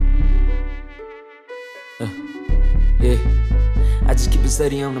Yeah, I just keep it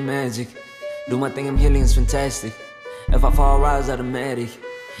steady on the magic. Do my thing, I'm healing, it's fantastic. If I fall, rise automatic.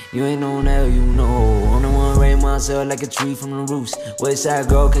 You ain't no now, you know. I'm the one rain myself like a tree from the roots. West side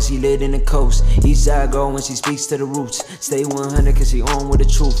girl, cause she lit in the coast. East side girl when she speaks to the roots. Stay 100 cause she on with the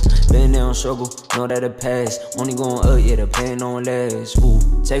truth. Been down struggle, know that it pass. Only going up, yeah, the pain don't last.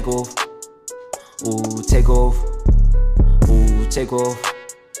 Ooh, take off. Ooh, take off. Ooh, take off.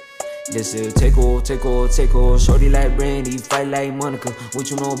 This is take off, take off, take off. Shorty like Brandy, fight like Monica. What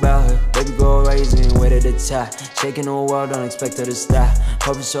you know about her? Baby girl rising, way to the top. Shaking the world, don't expect her to stop.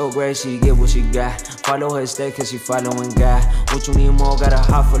 Purpose so great, she get what she got. Follow her step, cause she following God. What you need more, got a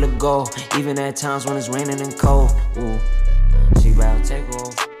heart full of gold. Even at times when it's raining and cold. Ooh, she bout take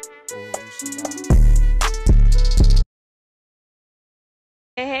off. Ooh, she bout.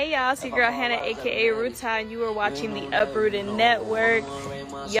 Hey y'all, it's your girl Hannah aka Ruta, and you are watching the Uprooted Network.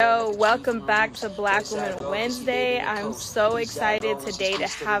 Yo, welcome back to Black Women Wednesday. I'm so excited today to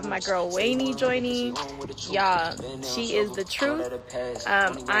have my girl Weyni joining. Y'all, she is the truth.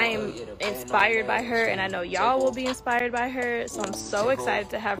 I'm inspired by her, and I know y'all will be inspired by her, so I'm so excited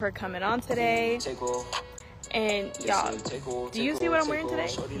to have her coming on today. And y'all, do you see what I'm wearing today?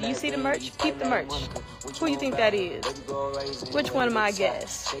 Do you see the merch? Keep the merch. Who you think that is? Which one am I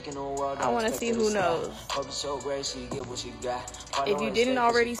guess? I want to see who knows. If you didn't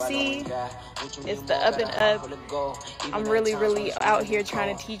already see, it's the Up and Up. I'm really out here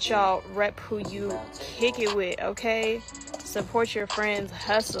trying to teach y'all rep who you kick it with, okay? Support your friends'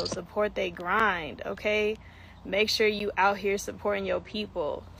 hustle. Support they grind, okay? Make sure you out here supporting your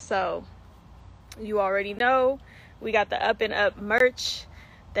people. So you already know we got the Up and Up merch,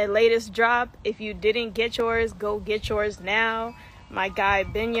 the latest drop. If you didn't get yours, go get yours now. My guy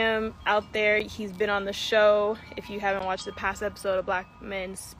Binyam out there, he's been on the show. If you haven't watched the past episode of Black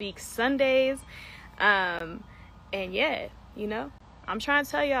Men Speak Sundays, and yeah, you know, I'm trying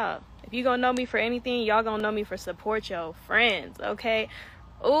to tell y'all, if you gonna know me for anything, y'all gonna know me for support your friends, okay?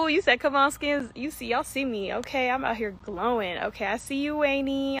 Oh, you said come on skins. Y'all see me, okay? I'm out here glowing, okay? I see you,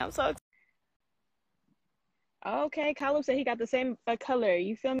 Weyni. I'm so excited. Okay, Khalif said he got the same color.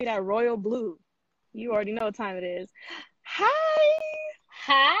 You feel me? That royal blue. You already know what time it is. Hi!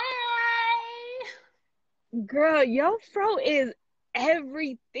 Hi! Girl, your fro is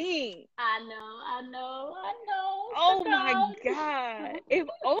everything. I know. Oh my God. If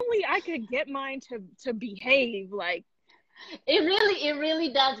only I could get mine to behave like. It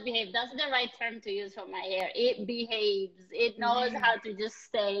really does behave. That's the right term to use for my hair. It behaves. It knows how to just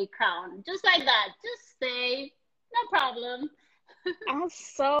stay crowned. Just like that. Just stay. No problem. I'm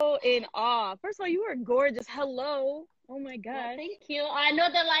so in awe. First of all, you are gorgeous. Hello. Oh my God. Well, thank you. I know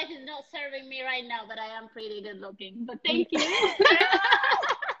the light is not serving me right now, but I am pretty good looking. But thank you.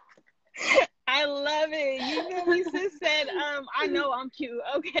 I love it. You know, me sis said, I know I'm cute,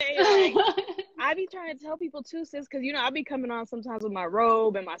 okay? Like, I be trying to tell people too, sis, because, you know, I be coming on sometimes with my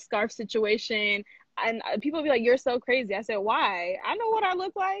robe and my scarf situation, and people be like, you're so crazy. I said, why? I know what I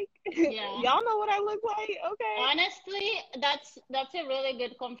look like. Yeah. Y'all know what I look like, okay? Honestly, that's a really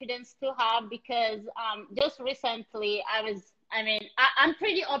good confidence to have, because just recently I'm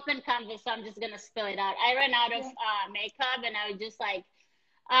pretty open canvas, so I'm just gonna spill it out. I ran out of makeup, and I was just like,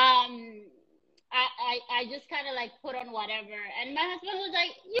 I just kind of like put on whatever, and my husband was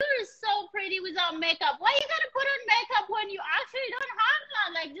like, "You're so pretty without makeup. Why you gotta put on makeup when you actually don't have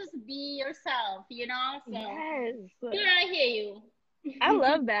none? Like, just be yourself, you know?" So Yes. here, I hear you. I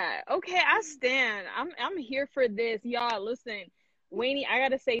love that. Okay, I stand. I'm here for this. Y'all, listen. Weyni, I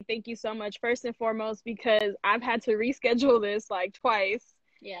gotta say thank you so much, first and foremost, because I've had to reschedule this like twice.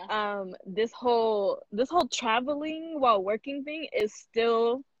 Yeah. This whole traveling while working thing is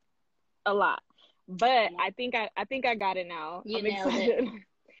still a lot. But I think I got it now. You I'm nailed excited. it.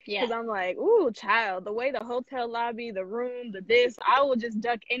 Yeah. Because I'm like, ooh, child, the way the hotel lobby, the room, the this, I will just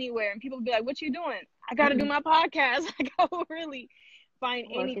duck anywhere. And people will be like, what you doing? I got to do my podcast. I got to really find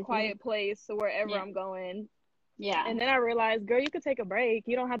any quiet place wherever I'm going. Yeah. And then I realized, girl, you could take a break.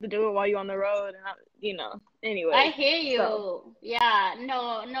 You don't have to do it while you're on the road. And, you know, anyway. I hear you. So. Yeah.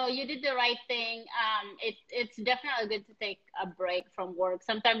 No, you did the right thing. It's definitely good to take a break from work.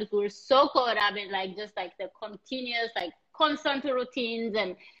 Sometimes we're so caught up in like just like the continuous, like constant routines,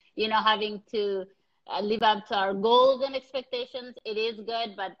 and, you know, having to live up to our goals and expectations. It is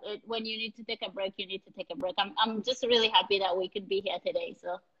good, but when you need to take a break, you need to take a break. I'm just really happy that we could be here today.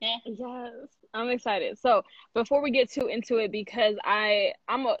 So yeah. Yes, I'm excited. So before we get too into it, because I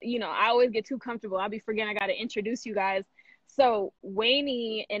always get too comfortable. I'll be forgetting I got to introduce you guys. So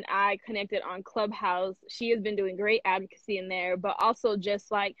Weyni and I connected on Clubhouse. She has been doing great advocacy in there, but also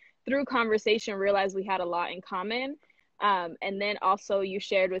just like through conversation, realized we had a lot in common. And then also you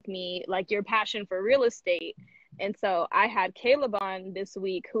shared with me like your passion for real estate. And so I had Caleb on this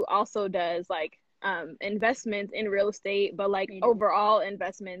week who also does like investments in real estate, but like overall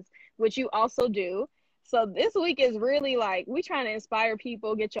investments, which you also do. So this week is really like we trying to inspire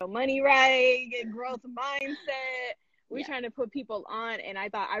people, get your money right, get growth mindset. We trying to put people on, and I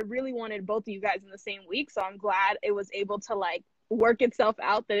thought I really wanted both of you guys in the same week. So I'm glad it was able to like work itself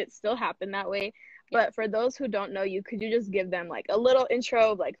out that it still happened that way. But for those who don't know you, could you just give them like a little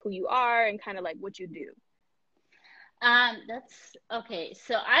intro of like who you are and kind of like what you do? That's okay.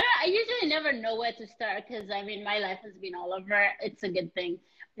 So I usually never know where to start because I mean my life has been all over. It's a good thing.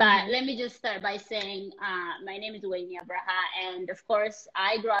 But let me just start by saying my name is Weyni, and of course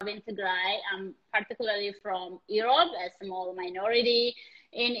I grew up in Tigray. I'm particularly from Europe, a small minority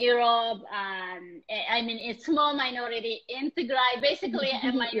in Europe. I mean, a small minority in Tigray, basically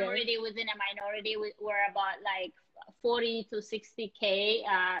a minority within a minority. We're about like 40 to 60K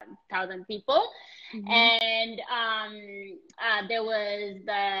thousand people. And there was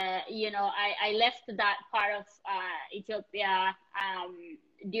I left that part of Ethiopia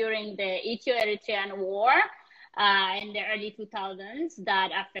during the Ethio-Eritrean War in the early 2000s that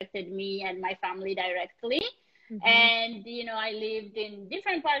affected me and my family directly. And I lived in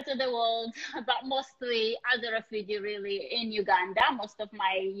different parts of the world, but mostly as a refugee really in Uganda. Most of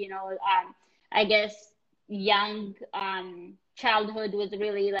my I guess young childhood was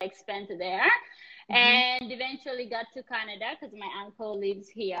really like spent there. And eventually got to Canada because my uncle lives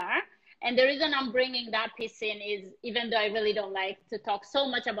here. And the reason I'm bringing that piece in is, even though I really don't like to talk so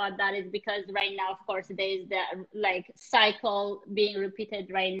much about that, is because right now, of course, there is the like cycle being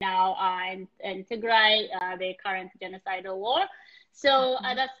repeated right now in Tigray, the current genocidal war. So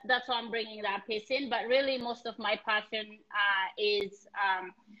that's why I'm bringing that piece in. But really, most of my passion is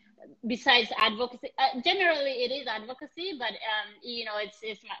besides advocacy. Generally it is advocacy, but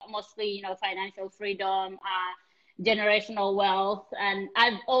it's mostly financial freedom, generational wealth, and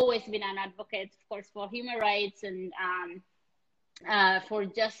I've always been an advocate, of course, for human rights and for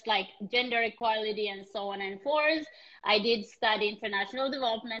just like gender equality and so on and forth. I did study international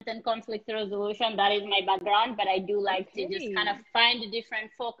development and conflict resolution. That is my background, but I do like to just kind of find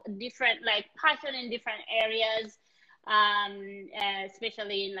different like passion in different areas,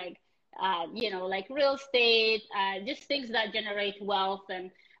 especially in like like real estate, just things that generate wealth and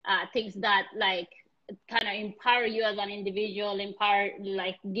things that like kind of empower you as an individual,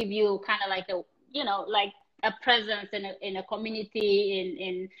 like give you kind of like a like a presence in a community,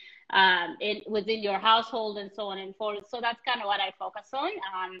 in within your household and so on and forth. So that's kind of what I focus on.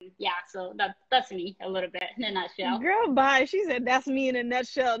 So that's me a little bit in a nutshell. Girl, bye. She said that's me in a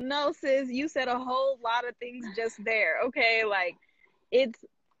nutshell. No, sis, you said a whole lot of things just there. Okay, like it's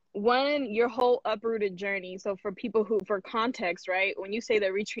your whole uprooted journey. So for people for context, right? When you say the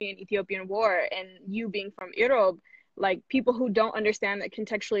Eritrean Ethiopian War and you being from Europe, like people who don't understand that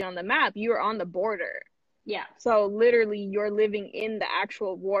contextually on the map, you're on the border. Yeah. So literally you're living in the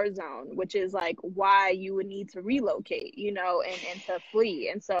actual war zone, which is like why you would need to relocate, and to flee.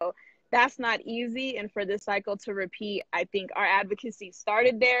 And so that's not easy. And for this cycle to repeat, I think our advocacy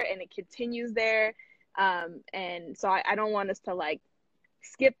started there and it continues there. And so I don't want us to like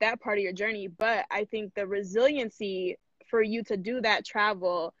skip that part of your journey, but I think the resiliency for you to do that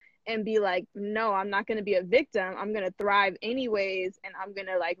travel and be like, no, I'm not going to be a victim. I'm going to thrive anyways. And I'm going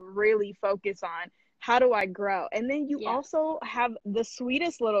to like really focus on how do I grow? And then you also have the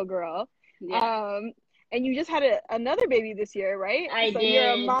sweetest little girl. And you just had another baby this year, right? I did.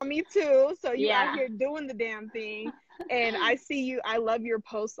 You're a mommy too. So you're out here doing the damn thing. And I see you, I love your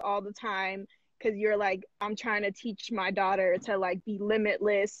posts all the time because you're like, I'm trying to teach my daughter to like be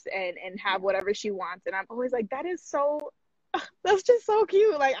limitless and have whatever she wants. And I'm always like, that's just so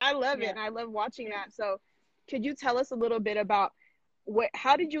cute. Like, I love it. And I love watching that. So could you tell us a little bit about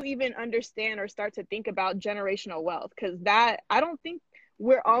how did you even understand or start to think about generational wealth? Because that, I don't think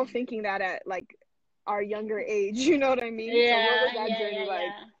we're all thinking that at like our younger age, you know what I mean? Yeah, so what was that journey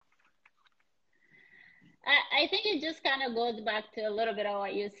like? I think it just kind of goes back to a little bit of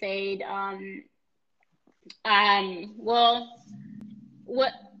what you said. Well,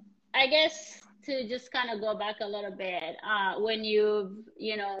 what I guess to just kind of go back a little bit, when you've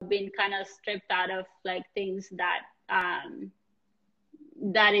been kind of stripped out of like things that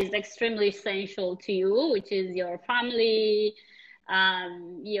that is extremely essential to you, which is your family,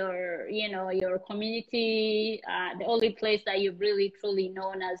 your, your community, the only place that you've really truly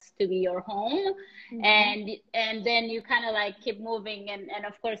known as to be your home. And then you kind of like keep moving, and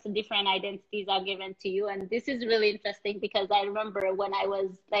of course different identities are given to you. And this is really interesting because I remember when I was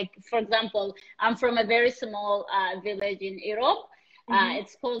like, for example, I'm from a very small village in Europe.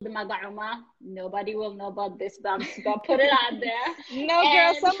 It's called Magauma. Nobody will know about this, but I'm just gonna put it out there. No,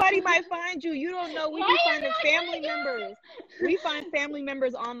 girl, somebody might find you. You don't know. We be finding family members. We find family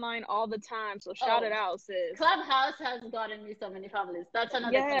members online all the time. So shout it out, sis. Clubhouse has gotten me so many families. That's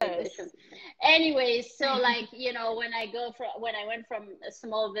another conversation. Anyway, so like, when I went from a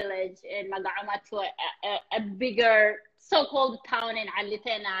small village in Magauma to a bigger so-called town in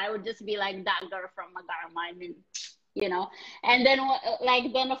Alitena, I would just be like that girl from Magauma. I mean, and then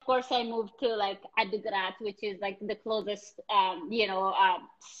then of course I moved to like Adigrat, which is like the closest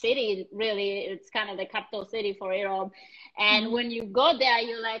city. Really, it's kind of the capital city for Europe. And when you go there,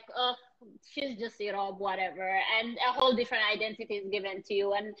 you're like, oh, she's just Europe, whatever, and a whole different identity is given to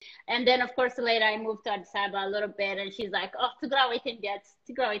you. And then of course later I moved to Addis Ababa a little bit, and she's like, oh,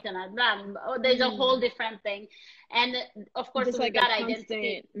 there's a whole different thing. And of course, just with like that a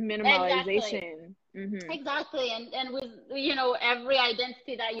identity, minimalization. Exactly. And with every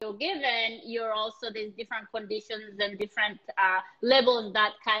identity that you're given, you're also, there's different conditions and different levels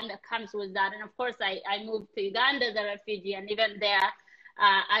that kind of comes with that. And of course I moved to Uganda as a refugee, and even there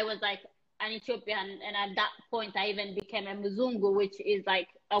I was like an Ethiopian, and at that point I even became a Mzungu, which is like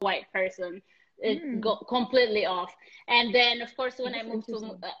a white person. It got completely off. And then of course when I moved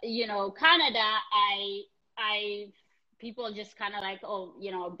to Canada, people just kind of like, oh,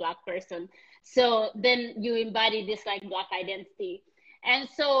 a black person. So then you embody this like black identity. And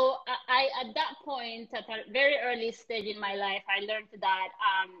so I at that point, at a very early stage in my life, I learned that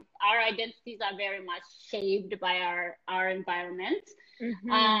our identities are very much shaped by our environment.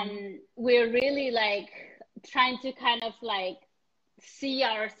 We're really like trying to kind of like see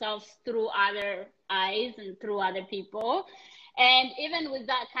ourselves through other eyes and through other people. And even with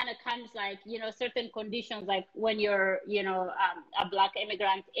that kind of comes like, certain conditions, like when you're, a black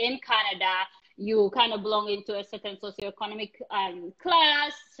immigrant in Canada, you kind of belong into a certain socioeconomic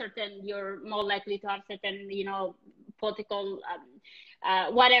class, you're more likely to have certain, political,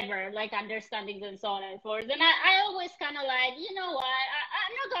 whatever, like understandings and so on and forth. And I always kind of like, what,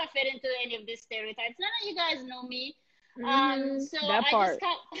 I'm not going to fit into any of these stereotypes. None of you guys know me. So that part.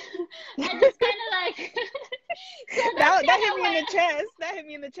 I just kind of like so that hit me in the chest. That hit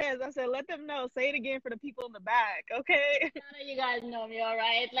me in the chest. I said, let them know. Say it again for the people in the back, okay? None of you guys know me, all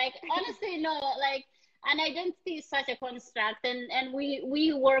right? Like honestly, no, like an identity is such a construct, and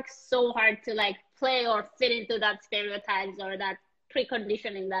we work so hard to like play or fit into that stereotypes or that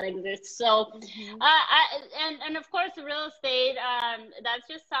preconditioning that exists. So and of course real estate, that's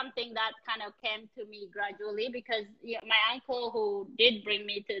just something that kind of came to me gradually, because my uncle, who did bring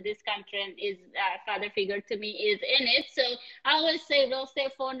me to this country and is a father figure to me, is in it. So I always say real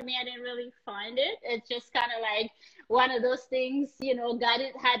estate found me. I didn't really find it. It's just kind of like one of those things, God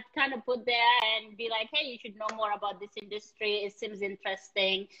had kind of put there and be like, hey, you should know more about this industry. It seems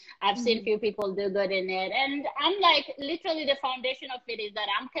interesting. I've seen few people do good in it. And I'm like, literally the foundation of it is that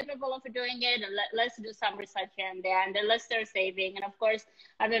I'm capable of doing it. And let's do some research here and there. And then let's start saving. And of course,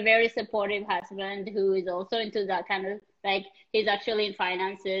 I have a very supportive husband who is also into that kind of, like, he's actually in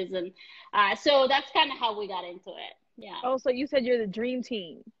finances. And so that's kind of how we got into it. Yeah. Oh, so you said you're the dream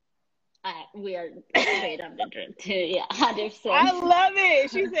team. We are straight on the dream too. Yeah, 100%. I love it.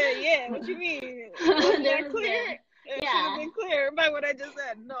 She said, yeah. What you mean? Was that clear? It should have been clear by what I just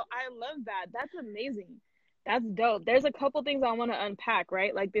said. No, I love that. That's amazing. That's dope. There's a couple things I want to unpack,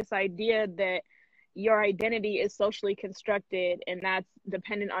 right? Like this idea that your identity is socially constructed and that's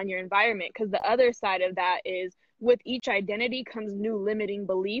dependent on your environment. Because the other side of that is, with each identity comes new limiting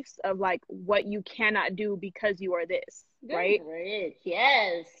beliefs of like what you cannot do because you are this, right? Great.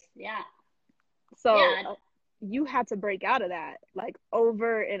 Yes. Yeah. So you had to break out of that like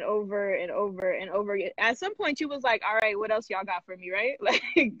over and over and over and over again. At some point you was like, all right, what else y'all got for me, right?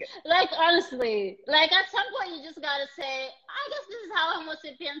 Like honestly, like at some point you just gotta say, I guess this is how Homo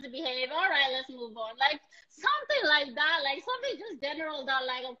sapiens behave. All right, let's move on. Like something like that, like something just general that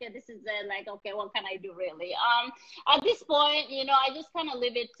like, okay, this is it. Like, okay, what can I do really? At this point, I just kind of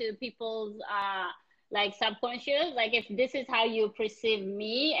leave it to people's like subconscious, like if this is how you perceive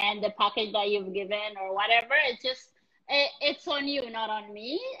me and the package that you've given or whatever, it's on you, not on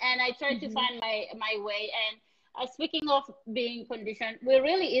me. And I try to find my way. And speaking of being conditioned, we're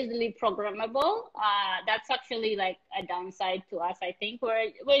really easily programmable. That's actually like a downside to us. I think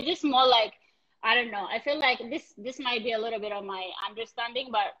we're just more like I don't know. I feel like this might be a little bit of my understanding,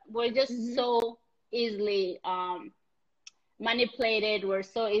 but we're just Mm-hmm. so easily manipulated. We're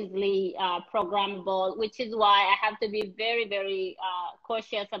so easily programmable, which is why I have to be very, very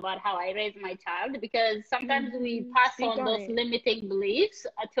cautious about how I raise my child, because sometimes we Mm-hmm. pass Speak on on those it. limiting beliefs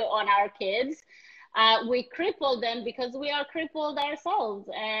on our kids. We cripple them because we are crippled ourselves,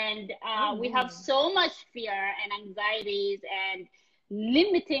 and we have Amen. so much fear and anxieties and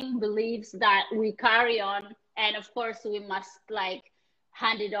limiting beliefs that we carry on, and of course we must like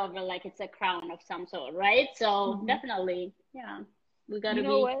hand it over like it's a crown of some sort, right? So Mm-hmm. definitely, yeah, we You gotta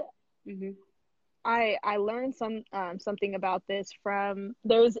know be. what? Hmm. I learned something about this from,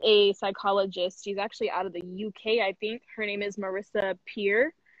 there's a psychologist. She's actually out of the UK, I think. Her name is Marissa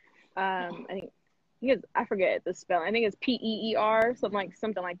Peer. I forget the spelling. I think it's PEER,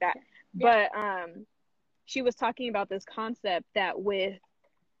 something like that. Yeah. But she was talking about this concept that with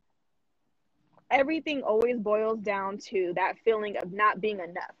everything always boils down to that feeling of not being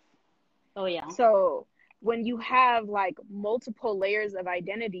enough. Oh yeah. So when you have like multiple layers of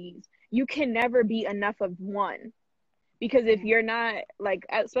identities, you can never be enough of one. Because if Yeah. you're not, like,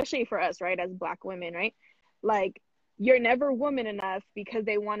 especially for us, right, as Black women, right, like, you're never woman enough because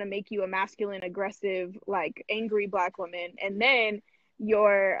they want to make you a masculine, aggressive, like, angry Black woman, and then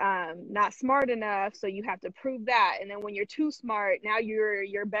you're not smart enough, so you have to prove that, and then when you're too smart, now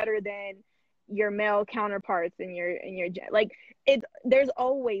you're better than your male counterparts, and your like, it there's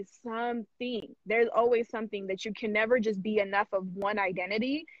always something that you can never just be enough of one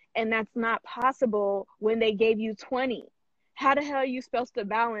identity, and that's not possible when they gave you 20. How the hell are you supposed to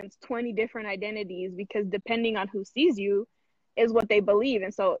balance 20 different identities? Because depending on who sees you is what they believe.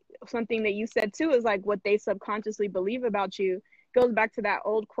 And so something that you said too is like what they subconsciously believe about you goes back to that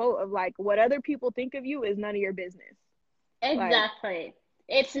old quote of like, what other people think of you is none of your business. Like, Exactly.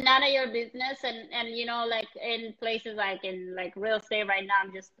 It's none of your business, and you know, like in places like in like real estate right now,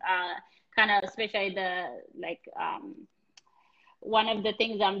 I'm just kind of, especially the like one of the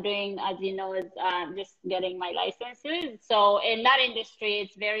things I'm doing, as you know, is just getting my licenses. So in that industry,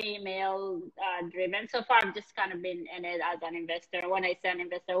 it's very male driven. So far, I've just kind of been in it as an investor. When I say an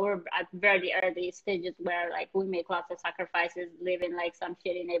investor, we're at very early stages where like we make lots of sacrifices, live in like some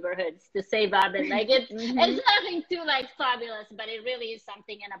shitty neighborhoods to save up, and like mm-hmm. it's nothing too like fabulous, but it really is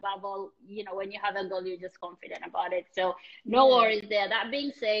something. And above all, you know, when you have a goal, you're just confident about it. So no Yeah. worries there. That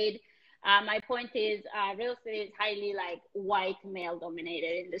being said, my point is, real estate is highly like white male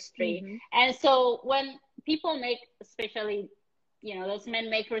dominated industry, Mm-hmm. and so when people make, especially, you know, those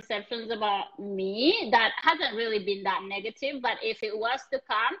men make perceptions about me that hasn't really been that negative, but if it was to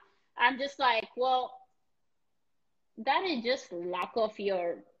come, I'm just like, well, that is just lack of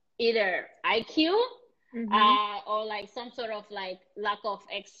your either IQ, Mm-hmm. or like some sort of like lack of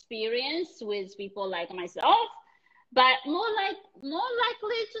experience with people like myself, but more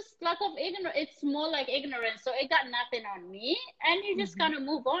likely it's just lack of ignorance. It's more like ignorance, so it got nothing on me, and you just Mm-hmm. kind of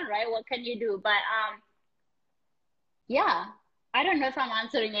move on, right? What can you do? But yeah, I don't know if I'm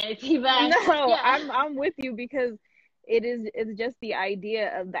answering anything, but No, yeah. I'm with you because it's just the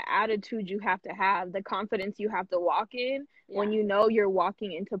idea of the attitude you have to have, the confidence you have to walk in when Yeah. you know you're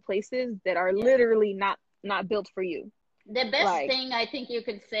walking into places that are Yeah. literally not built for you. The best Like, thing I think you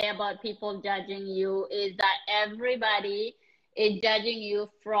could say about people judging you is that everybody is judging you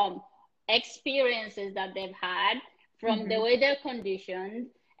from experiences that they've had, from the mhm, way they're conditioned,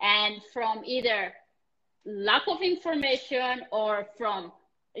 and from either lack of information or from,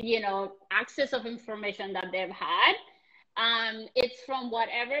 you know, access of information that they've had. It's from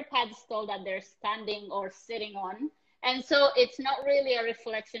whatever pedestal that they're standing or sitting on, and so it's not really a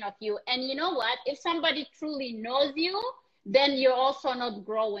reflection of you. And you know what, if somebody truly knows you, then you're also not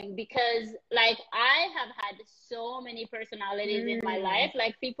growing, because like I have had so many personalities in my life, mm,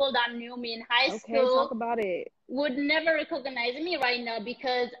 like people that knew me in high okay, talk school about it. would never recognize me right now,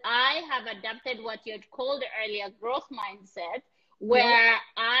 because I have adapted what you had called earlier growth mindset, Yep. where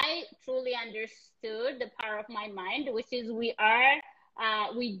I truly understood the power of my mind, which is we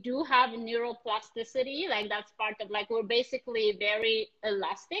do have neuroplasticity. Like that's part of, like, we're basically very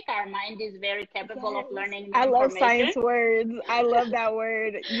elastic. Our mind is very capable of Yes. learning new I love information. science words. I love that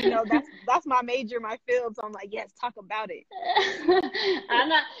word. You know, that's my major, my field. So I'm like, yes, talk about it.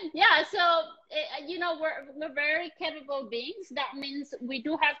 I'm a, yeah, so you know, we're very capable beings. That means we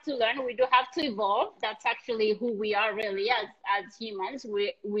do have to learn. We do have to evolve. That's actually who we are, really, as humans.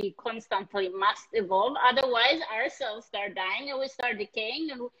 We constantly must evolve. Otherwise, our cells start dying and we start decaying,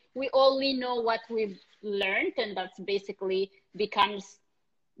 and we only know what we've learned, and that's basically becomes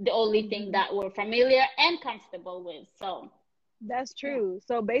the only thing Hmm. that we're familiar and comfortable with. So That's Yeah. true.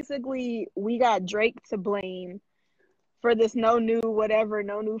 So basically, we got Drake to blame for this no new whatever,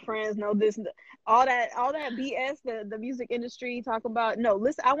 no new friends, no this, all that BS the music industry talk about. No,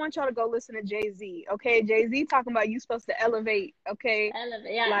 listen, I want y'all to go listen to Jay-Z. Okay, Jay-Z talking about you supposed to elevate. Okay,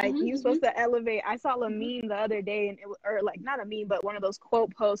 Yeah. like you supposed to elevate. I saw a Hmm. meme the other day, and or like not a meme, but one of those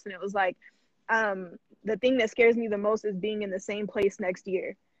quote posts, and it was like, the thing that scares me the most is being in the same place next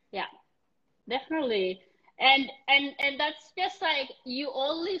year. Yeah, definitely. And that's just like you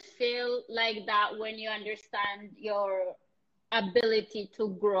only feel like that when you understand your ability to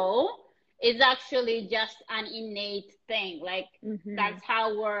grow is actually just an innate thing. Like Hmm. that's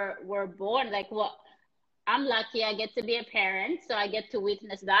how we're born. Like what I'm lucky I get to be a parent, so I get to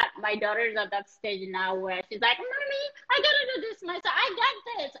witness that. My daughter's at that stage now where she's like, Mommy, I gotta do this myself. I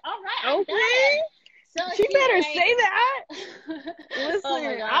got this. All right, I got Okay, it. So she she's better like, say that. oh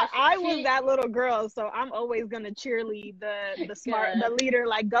my Listen, gosh, I was she that little girl, so I'm always gonna cheerlead the good. leader.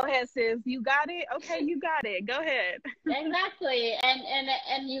 Like, go ahead, sis, you got it. Okay, you got it. Go ahead. Exactly.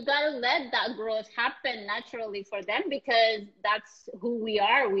 And you gotta let that growth happen naturally for them because that's who we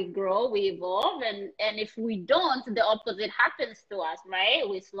are. We grow, we evolve, and if we don't, the opposite happens to us, right?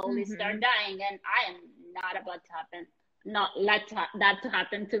 We slowly start Hmm. dying, and I am not about to happen, not let that to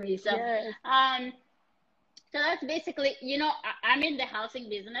happen to me. So, Yes. um, so that's basically, I'm in the housing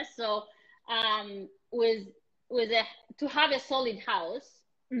business, so with a to have a solid house,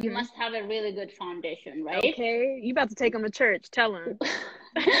 you Hmm. must have a really good foundation, right? Okay, you about to take them to church? Tell them.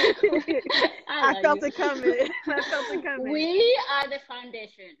 I I love felt you. it coming. I felt it coming. We are the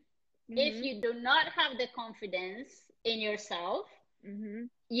foundation. If Hmm. you do not have the confidence in yourself, Hmm.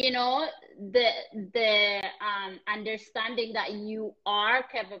 the understanding that you are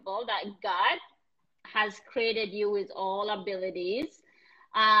capable, that God has created you with all abilities,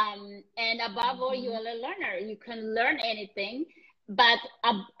 and above all, you Hmm. are a learner. You can learn anything, but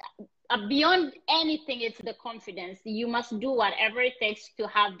beyond anything, it's the confidence. You must do whatever it takes to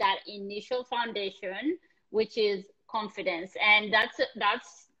have that initial foundation, which is confidence, and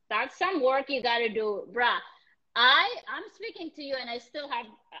that's some work you got to do, bruh. I'm speaking to you, and I still have,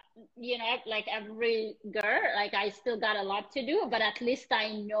 like every girl, like I still got a lot to do, but at least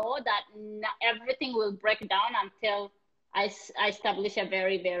I know that not everything will break down until I establish a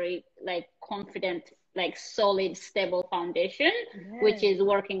very, very like confident, like solid, stable foundation, which Yes. is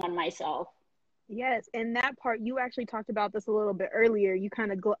working on myself. Yes, and that part you actually talked about this a little bit earlier. You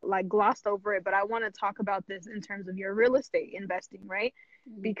kind of like glossed over it, but I want to talk about this in terms of your real estate investing, right?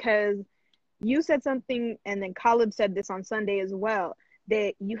 Mhm. Because you said something, and then Caleb said this on Sunday as well,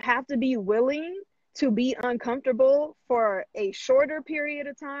 that you have to be willing to be uncomfortable for a shorter period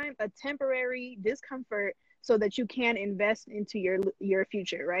of time, a temporary discomfort, so that you can invest into your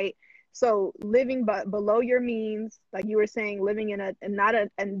future, right? So living but below your means, like you were saying, living in a and not a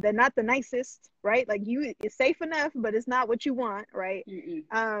and the not the nicest, right? Like you, it's safe enough, but it's not what you want, right? Mm-mm.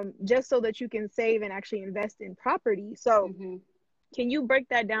 Just so that you can save and actually invest in property. So Mhm. can you break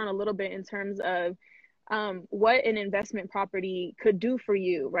that down a little bit in terms of what an investment property could do for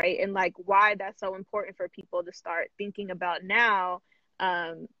you, right? And like why that's so important for people to start thinking about now,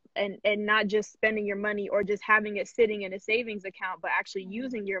 and not just spending your money or just having it sitting in a savings account, but actually Mhm.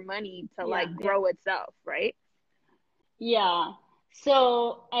 using your money to Yeah, like yeah. grow itself, right? Yeah.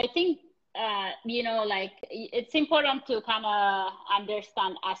 So I think, like it's important to kind of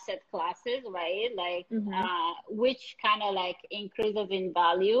understand asset classes, right? Like, Mm-hmm. which kind of like increases in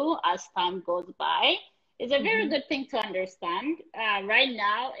value as time goes by. It's a very Mm-hmm. good thing to understand. Right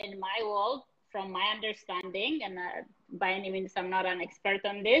now, in my world, from my understanding, and by any means, I'm not an expert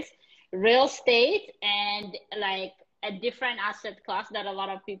on this, real estate and like a different asset class that a lot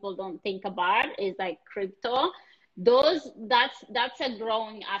of people don't think about is like crypto. That's a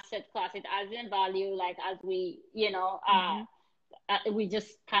growing asset class. It adds in value, like as we Mm-hmm. we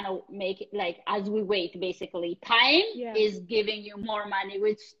just kind of make it like as we wait, basically time Yeah. is giving you more money,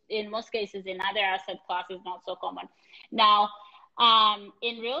 which in most cases in other asset classes not so common. Now,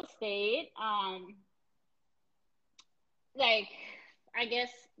 in real estate, like I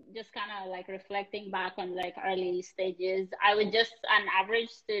guess just kind of like reflecting back on like early stages, I was just an average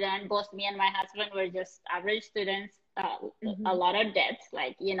student. Both me and my husband were just average students, a Mm-hmm. lot of debt,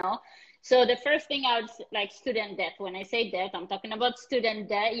 like, so the first thing I would like student debt. When I say debt, I'm talking about student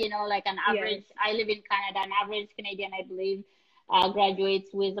debt, like an Yes. average. I live in Canada, an average Canadian, I believe,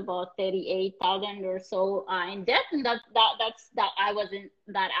 graduates with about 38,000 or so in debt, and that I wasn't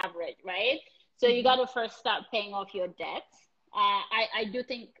that average, right? So you Mm-hmm. got to first start paying off your debt. I do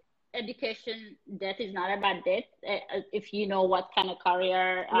think education debt is not a bad debt, if you know what kind of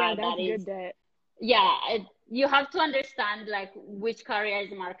career Yeah, that that's good is. debt. yeah, you have to understand like which career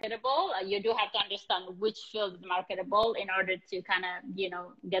is marketable. You do have to understand which field is marketable in order to kind of, you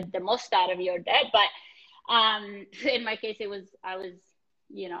know, get the most out of your debt. But in my case, I was,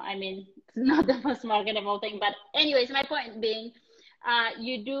 you know, I mean, it's not the most marketable thing. But anyways, my point being,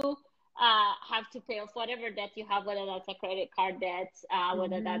 you do have to pay off whatever debt you have, whether that's a credit card debt,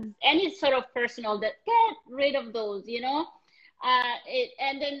 whether that's any sort of personal debt. Get rid of those, you know.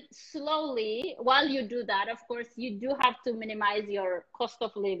 And then slowly, while you do that, of course, you do have to minimize your cost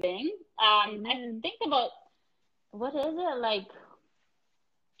of living. I think about, what is it, like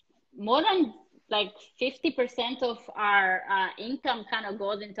more than like 50% of our income kind of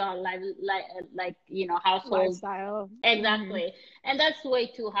goes into our life, like you know, household Lifestyle. exactly, and that's way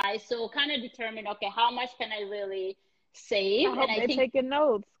too high. So kind of determine, okay, how much can I really save? I hope And I they're think taking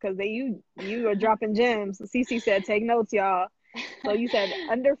notes, because you are dropping gems. Cece said, take notes, y'all. So you said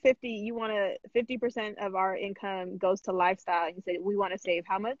under 50, you want to 50% of our income goes to lifestyle. You said we want to save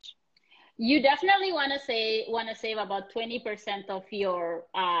how much? you definitely want to save about 20% of your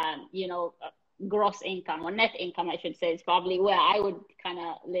you know, gross income or net income, I should say, is probably where I would kind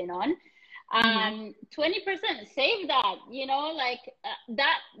of lean on. 20%, save that, you know, like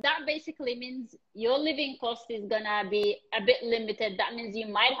that basically means your living cost is gonna be a bit limited. That means you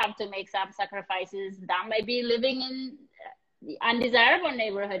might have to make some sacrifices. That might be living in undesirable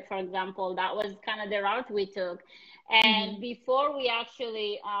neighborhood, for example. That was kind of the route we took. And before we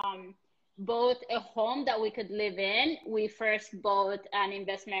actually bought a home that we could live in, we first bought an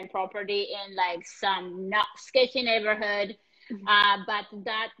investment property in like some not sketchy neighborhood, but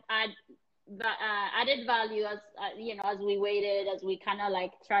that added value as you know, as we waited, as we kind of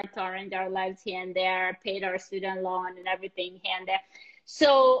like tried to arrange our lives here and there, paid our student loan and everything here and there.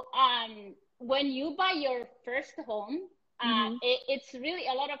 So when you buy your first home, it's really,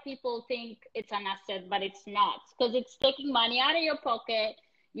 a lot of people think it's an asset, but it's not, because it's taking money out of your pocket.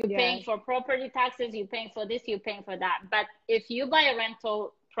 You're paying for property taxes, you're paying for this, you're paying for that. But if you buy a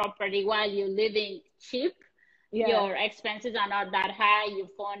rental property while you're living cheap, your expenses are not that high. You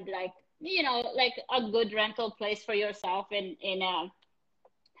found, like, you know, like a good rental place for yourself in a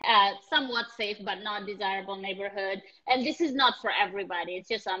somewhat safe but not desirable neighborhood. And this is not for everybody. It's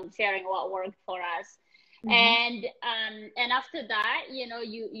just I'm sharing what worked for us. And after that, you know,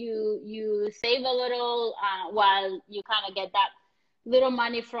 you save a little while you kind of get that little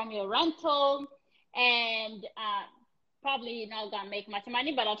money from your rental, and probably you're not gonna make much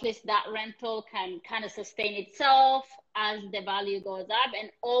money, but at least that rental can kind of sustain itself as the value goes up. And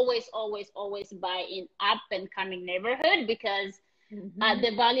always buy in up and coming neighborhood, because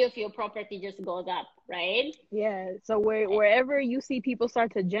the value of your property just goes up, right? Yeah. So wherever you see people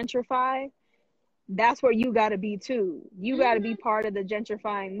start to gentrify, that's where you got to be too. You got to be part of the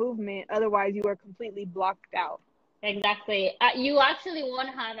gentrifying movement. Otherwise, you are completely blocked out. Exactly. You actually won't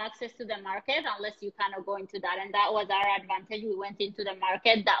have access to the market unless you kind of go into that. And that was our advantage. We went into the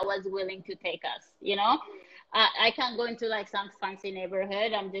market that was willing to take us, you know. I can't go into like some fancy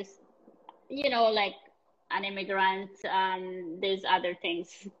neighborhood. I'm just, you know, like an immigrant. There's other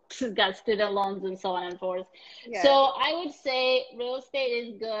things, got student loans and so on and forth. So I would say real estate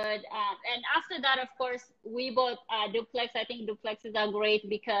is good. And after that, of course, we bought duplex. I think duplexes are great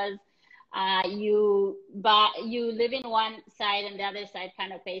because you live in one side and the other side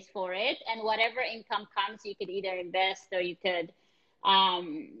kind of pays for it, and whatever income comes, you could either invest or you could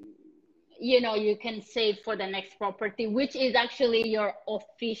you know, you can save for the next property, which is actually your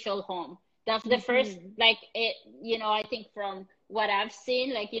official home. That's the first, like, it, you know, I think from what I've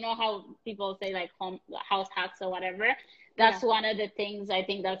seen, like, you know how people say like house hacks or whatever. That's one of the things. I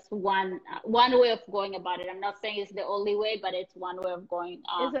think that's one way of going about it. I'm not saying it's the only way, but it's one way of going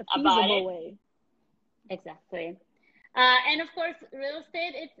it's a about feasible it. way. Exactly. And of course, real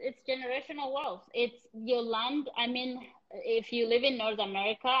estate, it's generational wealth. It's your land. I mean, if you live in North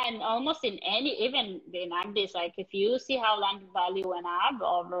America and almost in any, even the United, like if you see how land value went up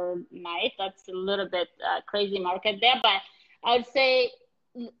overnight, that's a little bit crazy market there. But I would say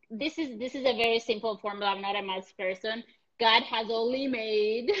this is a very simple formula. I'm not a math person. God has only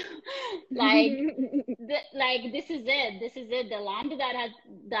made like this is it. This is it. The land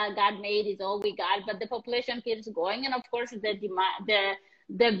that God made is all we got. But the population keeps going, and of course the demand,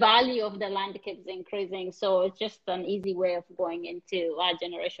 the value of the land keeps increasing. So it's just an easy way of going into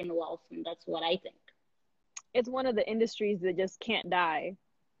generational wealth, and that's what I think. It's one of the industries that just can't die.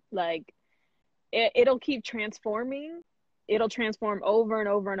 Like it'll keep transforming. It'll transform over and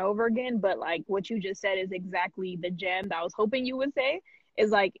over and over again. But like what you just said is exactly the gem that I was hoping you would say,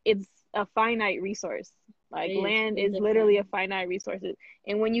 is like it's a finite resource. Like land is literally a finite resource.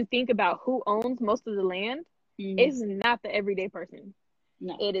 And when you think about who owns most of the land, it's not the everyday person.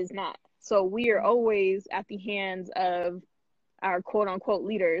 No. It is not. So we are always at the hands of our quote unquote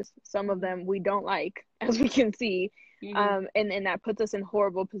leaders. Some of them we don't like, as we can see. And that puts us in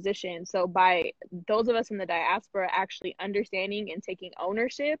horrible position. So by those of us in the diaspora actually understanding and taking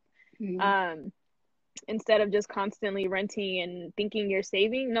ownership, instead of just constantly renting and thinking you're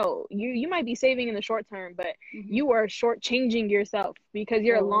saving, no, you might be saving in the short term, but you are shortchanging yourself, because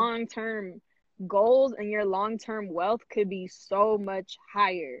your long-term goals and your long-term wealth could be so much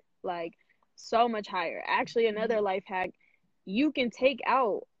higher, like so much higher. Actually, another life hack, you can take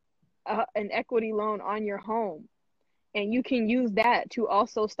out an equity loan on your home, and you can use that to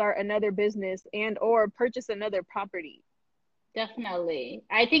also start another business and or purchase another property. Definitely.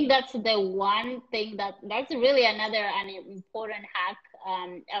 I think that's the one thing that's really an important hack.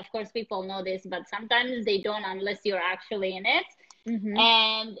 Of course, people know this, but sometimes they don't unless you're actually in it.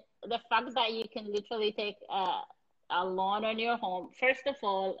 And the fact that you can literally take a loan on your home. First of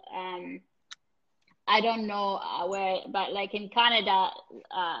all, I don't know where, but like in Canada,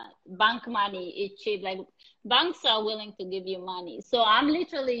 bank money is cheap. Like banks are willing to give you money. So I'm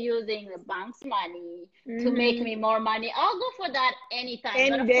literally using the bank's money to make me more money. I'll go for that anytime.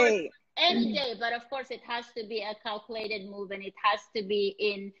 Any day. Any day. But of course, it has to be a calculated move, and it has to be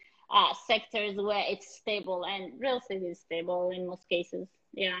in sectors where it's stable, and real estate is stable in most cases.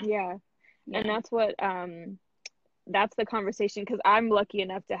 Yeah. And that's the conversation, because I'm lucky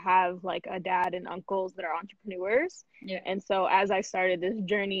enough to have like a dad and uncles that are entrepreneurs. And so as I started this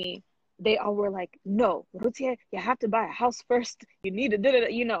journey, they all were like, no, Rutia, you have to buy a house first. You need to do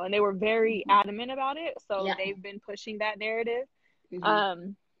it, you know, and they were very adamant about it. So they've been pushing that narrative.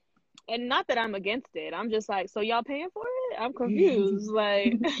 And not that I'm against it. I'm just like, so y'all paying for it? I'm confused.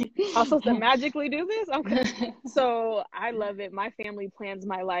 Like, I'm supposed to magically do this? So I love it. My family plans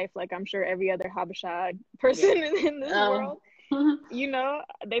my life like I'm sure every other Habesha person in this world. You know,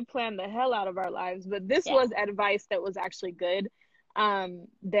 they plan the hell out of our lives. But this was advice that was actually good,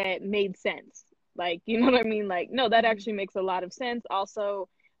 that made sense. Like, you know what I mean? Like, no, that actually makes a lot of sense. Also,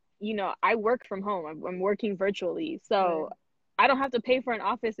 you know, I work from home. I'm working virtually. So I don't have to pay for an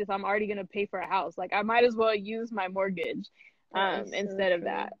office if I'm already going to pay for a house. Like, I might as well use my mortgage instead of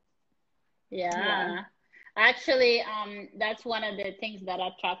that. Actually, that's one of the things that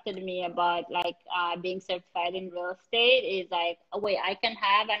attracted me about like being certified in real estate is like, oh wait, I can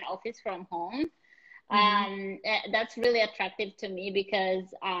have an office from home. That's really attractive to me because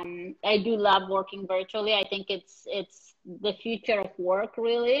I do love working virtually. I think it's the future of work,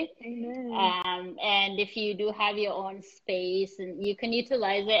 really. And if you do have your own space, and you can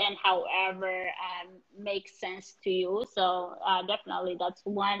utilize it and however makes sense to you. So definitely that's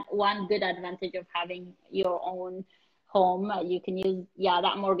one good advantage of having your own home. You can use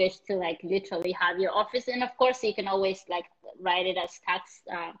that mortgage to like literally have your office, and of course you can always like write it as tax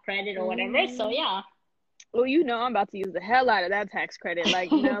credit or whatever. So well, you know, I'm about to use the hell out of that tax credit. Like,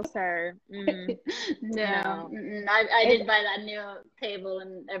 no, sir. No. I did buy that new table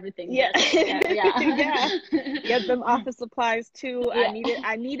and everything. Get them office supplies too.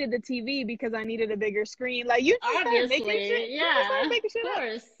 I needed the TV because I needed a bigger screen. Like, you just start making shit. Making shit of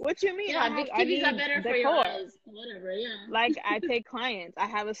course. Up. What you mean? Big TVs are better for your eyes. Whatever. Like, I take clients. I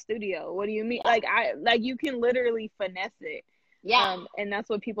have a studio. What do you mean? Like, you can literally finesse it. And that's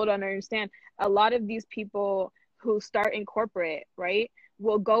what people don't understand. A lot of these people who start in corporate, right,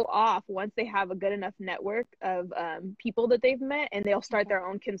 will go off once they have a good enough network of people that they've met, and they'll start their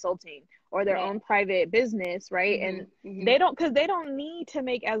own consulting or their own private business, right? And they don't need to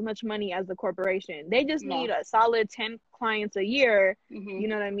make as much money as the corporation. They just need a solid 10 clients a year, you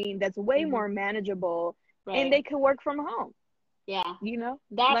know what I mean? That's way more manageable, and they can work from home. You know,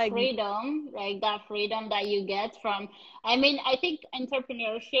 that like, freedom, like that freedom that you get from, I mean, I think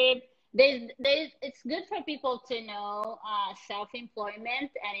entrepreneurship, it's good for people to know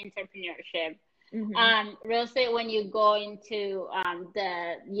self-employment and entrepreneurship. Real estate, when you go into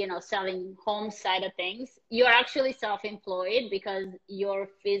the, you know, selling home side of things, you're actually self-employed because your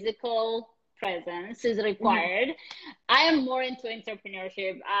physical presence is required. I am more into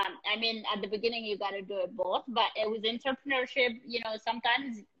entrepreneurship. I mean, at the beginning, you got to do it both, but with entrepreneurship, you know,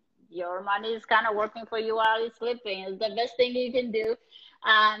 sometimes your money is kind of working for you while you're sleeping. It's the best thing you can do.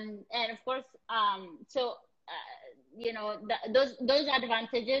 And of course, you know, those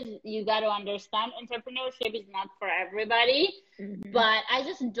advantages, you got to understand. Entrepreneurship is not for everybody, but I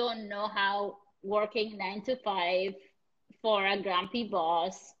just don't know how working 9 to 5 for a grumpy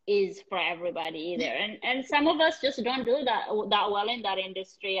boss is for everybody either. And some of us just don't do that well in that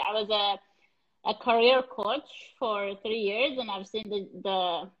industry. I was a career coach for 3 years, and I've seen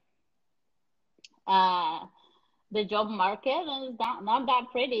uh the job market, and it's not that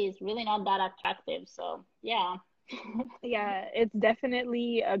pretty. It's really not that attractive. So yeah. Yeah, it's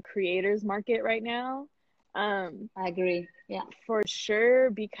definitely a creator's market right now. I agree. Yeah. For sure,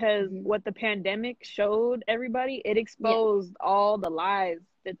 because Hmm. what the pandemic showed everybody, it Yeah. exposed all the lies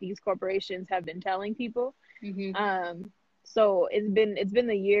that these corporations have been telling people. Hmm. Um, so it's been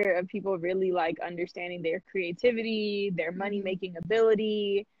the year of people really like understanding their creativity, their money Hmm. making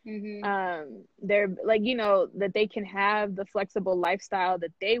ability, Hmm. they're like, that they can have the flexible lifestyle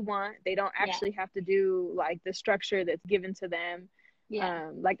that they want. They don't Yeah. actually have to do like the structure that's given to them.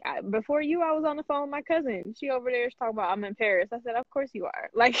 Yeah. Before you, I was on the phone with my cousin. She over there, she's talking about I'm in Paris. I said, of course you are.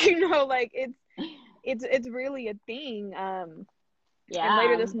 Like, like it's really a thing. And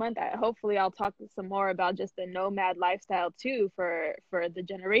later Yeah. this month, hopefully I'll talk some more about just the nomad lifestyle too for the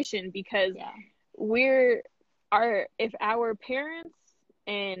generation, because Yeah. we're if our parents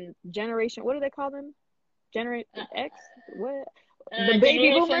and generation, what do they call them? Generate Uh, X? What? The baby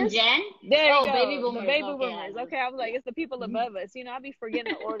Generation boomers? Gen. There you Oh, baby go. The boomers. baby Okay, I boomers. know. Okay, I was like, Yeah. it's the people above us. I be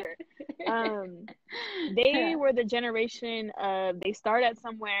forgetting the order. Um, they were the generation of, they start at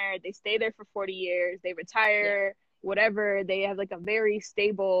somewhere, they stay there for 40 years, they Yeah. retire, whatever. They have like a very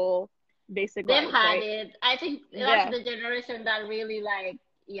stable basic They've life, had right? it. I think that's Yeah. the generation that really like,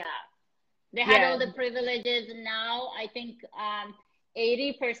 yeah, they had all Yeah. the privileges. Now I think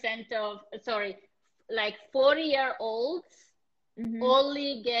 80% of, sorry, like 40-year-olds Hmm.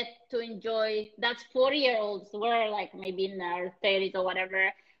 only get to enjoy, that's 40-year-olds, we're like maybe in our 30s or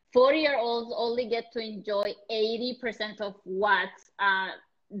whatever. 40-year-olds only get to enjoy 80% of what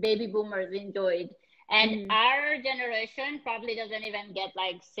baby boomers enjoyed. And Hmm. our generation probably doesn't even get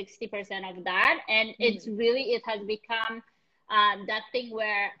like 60% of that. And it's Hmm. really, it has become that thing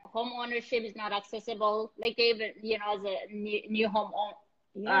where home ownership is not accessible. Like even, as a new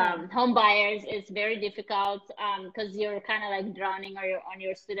Yeah. home buyers, it's very difficult because you're kind of like drowning on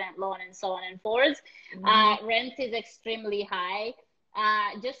your student loan and so on and forth. Hmm. Rent is extremely high.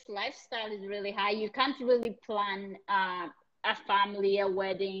 Just lifestyle is really high. You can't really plan a family, a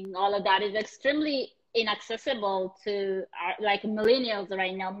wedding, all of that is extremely inaccessible to like millennials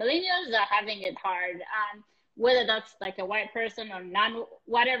right now. Millennials are having it hard. Whether that's like a white person or non,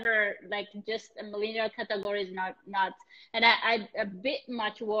 whatever, like just a millennial category is not. And I a bit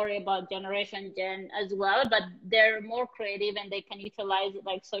much worry about Generation Gen as well, but they're more creative and they can utilize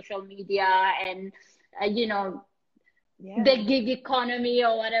like social media and the Yeah. gig economy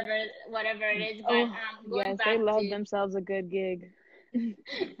or whatever it is. But Oh, going yes, they back love to, themselves a good gig.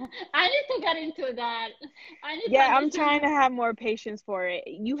 I need to get into that. I need to Yeah, I'm trying understand. to have more patience for it.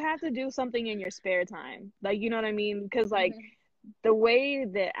 You have to do something in your spare time. Like, you know what I mean? Because, like, Mhm. the way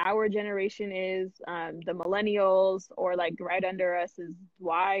that our generation is, the millennials, or like right under us is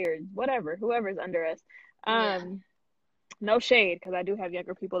Y or whatever, whoever's under us. Yeah. Um, no shade, because I do have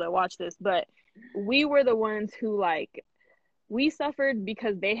younger people that watch this, but we were the ones who, like, we suffered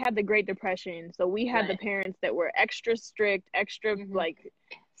because they had the Great Depression. So we had the Right. parents that were extra strict, extra Hmm. like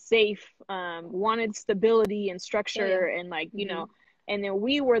safe, wanted stability and Oh yeah. structure, and like, Hmm. and then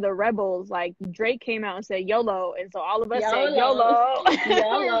we were the rebels. Like Drake came out and said YOLO. And so all of us said YOLO. YOLO. We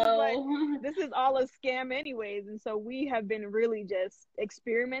were just like, YOLO. this is all a scam anyways. And so we have been really just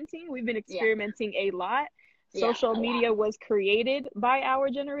experimenting. We've been Yeah. experimenting a lot. Yeah. Social A lot. media was created by our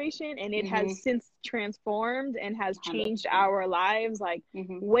generation, and it Hmm. has since transformed and has changed 100%. our lives like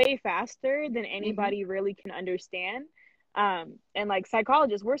Hmm. way faster than Hmm. anybody really can understand. And like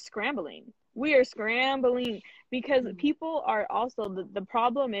psychologists, we are scrambling because people are also, the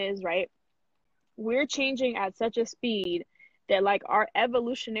problem is, right, we're changing at such a speed that like our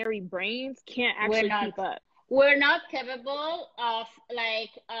evolutionary brains can't We're actually not keep up. we're not capable of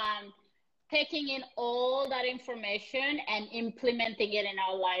like taking in all that information and implementing it in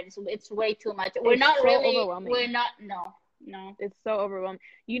our lives. It's way too much. It's so We're overwhelming. not, no, no. It's so overwhelming.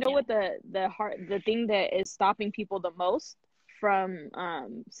 You know Yeah. what, the thing that is stopping people the most from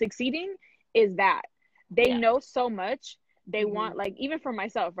succeeding is that they Yeah. know so much. They Hmm. want, like, even for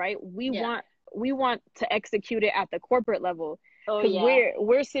myself, right? Yeah. We want to execute it at the corporate level, Oh because yeah.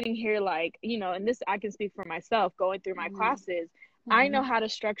 we're sitting here like, and this, I can speak for myself going through my Hmm. classes. I know Hmm. how to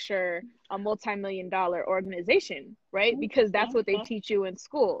structure a multi-million-dollar organization, right? Because that's Okay. what they Okay. teach you in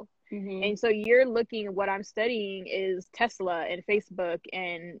school. Hmm. And so you're looking, what I'm studying is Tesla and Facebook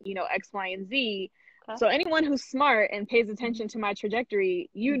and, X, Y, and Z. Okay. So anyone who's smart and pays Hmm. attention to my trajectory,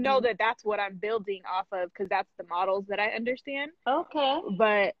 you know Hmm. that that's what I'm building off of, because that's the models that I understand. Okay.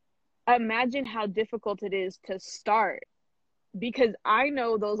 But imagine how difficult it is to start because I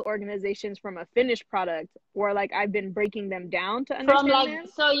know those organizations from a finished product, where like I've been breaking them down to From understand like, them.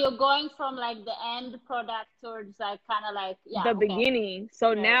 so you're going from like the end product towards like kind of like, yeah, The okay. beginning.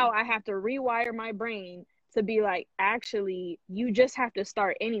 So Yeah. now I have to rewire my brain to be like, actually, you just have to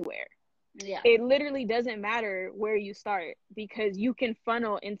start anywhere. Yeah. It literally doesn't matter where you start, because you can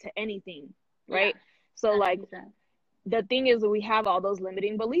funnel into anything, right? Yeah. So like 100%. the thing is that we have all those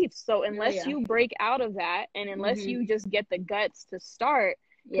limiting beliefs. So Oh, unless yeah. you break out of that, and unless you Mm-hmm. just get the guts to start,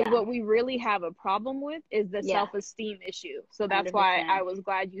 because Yeah. what we really have a problem with is the Yeah. self-esteem issue. So that's why 100%. I was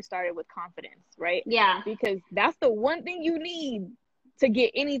glad you started with confidence, right? Yeah. Because that's the one thing you need to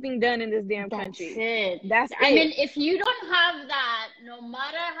get anything done in this damn That's country. it. That's I it. mean, if you don't have that, no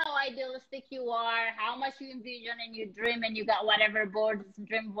matter how idealistic you are, how much you envision and you dream and you got whatever boards,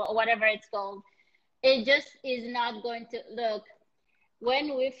 dream, whatever it's called, it just is not going to look.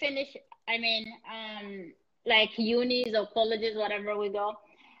 When we finish, I mean, like unis or colleges, whatever we go,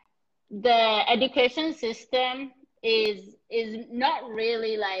 the education system is not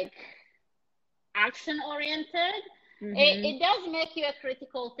really like action oriented. It does make you a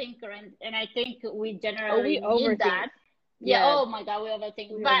critical thinker, and I think we generally we need overthink. that. Yeah. Oh my God, we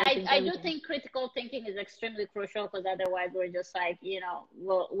overthink. We But overthink I do everything. think critical thinking is extremely crucial, because otherwise we're just like,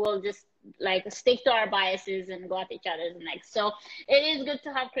 we'll just like stick to our biases and go at each other's necks. So it is good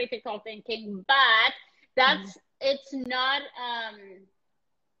to have critical thinking, but that's it's not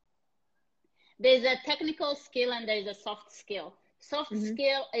there's a technical skill and there's a soft skill. Soft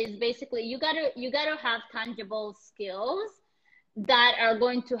skill is basically you gotta have tangible skills that are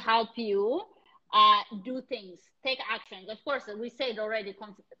going to help you do things, take actions. Of course, we said already,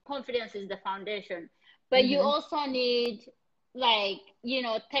 confidence is the foundation, but you also need like,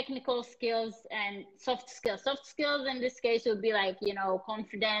 technical skills and soft skills. Soft skills in this case would be like,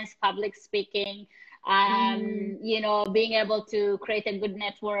 confidence, public speaking, being able to create a good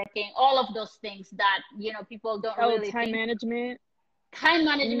networking, all of those things that, people don't really time think. management. Time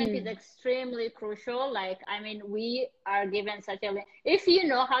management is extremely crucial. Like, I mean, we are given such a, if you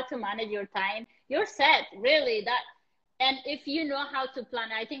know how to manage your time, you're set, really. And if you know how to plan,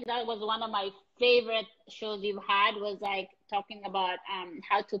 I think that was one of my favorite shows you've had, was like talking about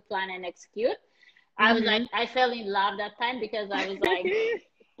how to plan and execute. I was like, I fell in love that time, because I was like,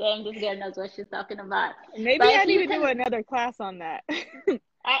 dang, this girl knows what she's talking about. Maybe I need to do another class on that.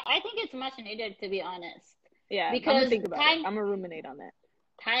 I think it's much needed, to be honest. Yeah, because I'm gonna think about it. I'm gonna ruminate on that.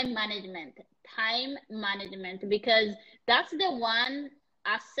 Time management, because that's the one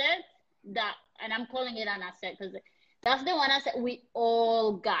asset that, and I'm calling it an asset because that's the one asset we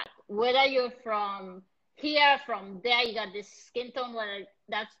all got. Whether you're from here, from there, you got this skin tone, whether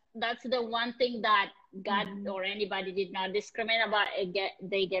that's the one thing that God or anybody did not discriminate about.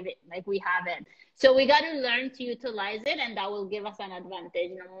 They gave it, like we have it. So we got to learn to utilize it, and that will give us an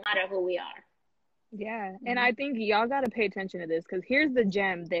advantage no matter who we are. Yeah, and I think y'all got to pay attention to this, because here's the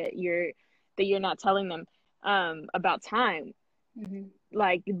gem that you're not telling them about time.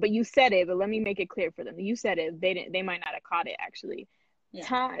 Like, but you said it, but let me make it clear for them. You said it, they might not have caught it actually.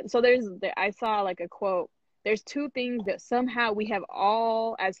 Time. So I saw like a quote. There's two things that somehow we have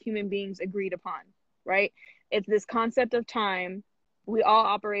all as human beings agreed upon, right? It's this concept of time. We all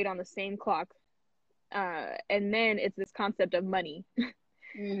operate on the same clock. And then it's this concept of money.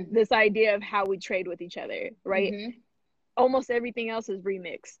 This idea of how we trade with each other, right? Almost everything else is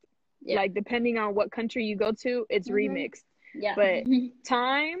remixed. Like, depending on what country you go to, it's remixed. But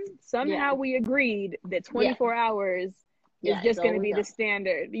time, somehow we agreed that 24 hours is just going to be the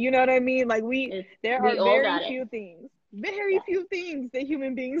standard. You know what I mean? Like, there are very few things that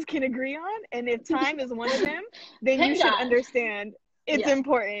human beings can agree on. And if time is one of them, then you should understand it's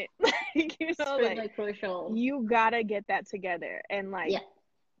important. Like, like, crucial. You gotta get that together. And like,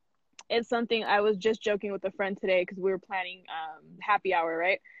 it's something I was just joking with a friend today, because we were planning happy hour,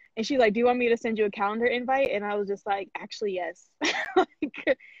 right? And she's like, do you want me to send you a calendar invite? And I was just like, actually, yes.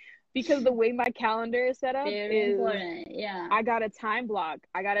 Like, because the way my calendar is set up is important. I got a time block.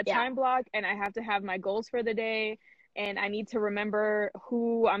 Time block, and I have to have my goals for the day, and I need to remember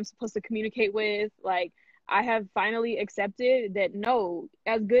who I'm supposed to communicate with. Like, I have finally accepted that, no,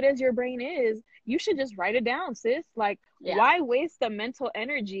 as good as your brain is, you should just write it down, sis. Like, why waste the mental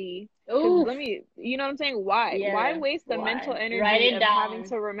energy? You know what I'm saying? Why waste the mental energy of having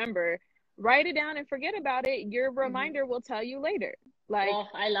to remember? Write it down and forget about it. Your reminder will tell you later. Like,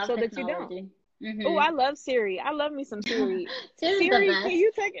 I love so technology. That you don't. Oh, I love Siri. I love me some Siri. Siri, can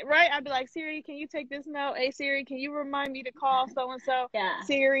you take it? Right? I'd be like, Siri, can you take this note? Hey, Siri, can you remind me to call so-and-so?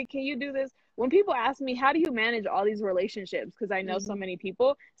 Siri, can you do this? When people ask me, how do you manage all these relationships? Because I know so many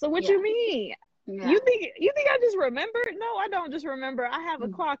people. So what you mean? Yeah. You think I just remember? No, I don't just remember. I have a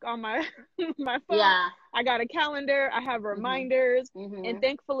clock on my my phone. Yeah. I got a calendar. I have Mm-hmm. reminders. And Mm-hmm.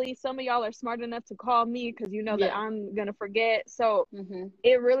 thankfully, some of y'all are smart enough to call me because you know that Yeah. I'm gonna forget. So Mm-hmm.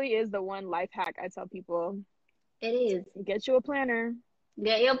 it really is the one life hack I tell people. It is. Get you a planner.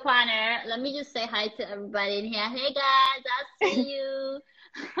 Get your planner. Let me just say hi to everybody in here. Hey guys, I see you.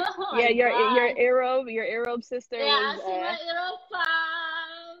 Oh Yeah, my God. Your Arab sister Yeah, was I see my little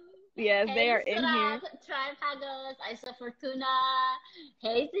farm. yes, they Hey, are in here. Tribe Hagos. I saw Fortuna.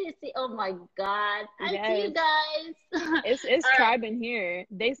 Hey, Sissy. Oh my God. I see you Yes. guys. It's All right. tribe in here.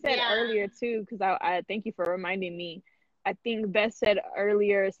 They said Yeah. earlier too, because I thank you for reminding me. I think Beth said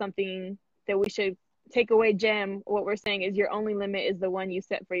earlier something that we should take away, Gem. What we're saying is your only limit is the one you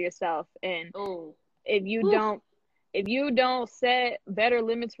set for yourself. And Oh. if you Whew. don't if you don't set better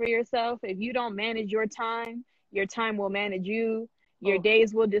limits for yourself, if you don't manage your time will manage you. Your Oh.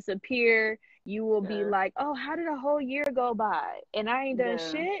 days will disappear. You will be Girl. like, oh, how did a whole year go by? And I ain't done Girl.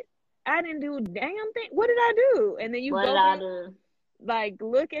 shit. I didn't do damn thing. What did I do? And then you What did go I back, do? like,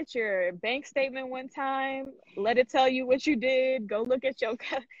 look at your bank statement one time. Let it tell you what you did. Go look at your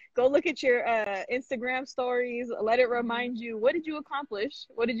Instagram stories. Let it Mm-hmm. remind you, what did you accomplish?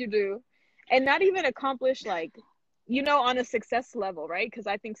 What did you do? And not even accomplish, like, on a success level, right? Because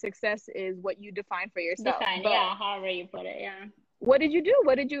I think success is what you define for yourself. Define. But Yeah. However you put it. Yeah. what did you do?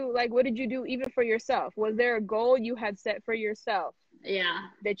 What did you do even for yourself? Was there a goal you had set for yourself Yeah.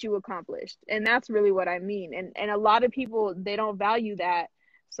 that you accomplished? And that's really what I mean. And a lot of people, they don't value that.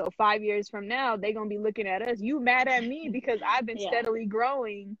 So 5 years from now, they're gonna be looking at us. You mad at me because I've been Yeah. steadily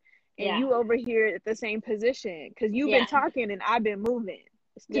growing and Yeah. you over here at the same position. Because you've been Yeah. talking and I've been moving.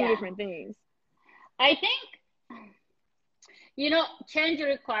 It's two Yeah. different things. I think, change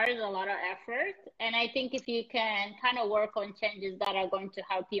requires a lot of effort. And I think if you can kind of work on changes that are going to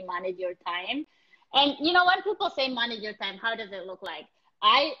help you manage your time. And, when people say manage your time, how does it look like?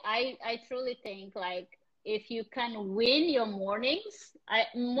 I truly think like if you can win your mornings,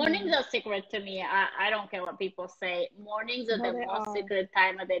 mornings are secret to me. I don't care what people say. Mornings are No, the they most are. secret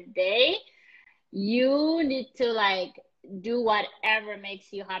time of the day. You need to like do whatever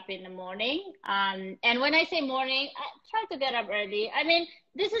makes you happy in the morning. And when I say morning, I try to get up early. I mean,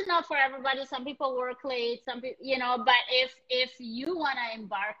 this is not for everybody. Some people work late, some people, but if you want to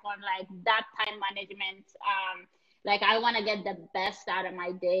embark on like that time management, like I want to get the best out of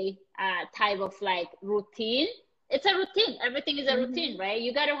my day, type of like routine. It's a routine. Everything is a routine, Mm-hmm. right?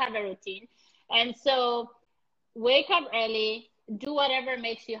 You got to have a routine. And so wake up early, do whatever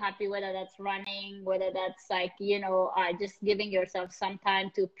makes you happy, whether that's running, whether that's like just giving yourself some time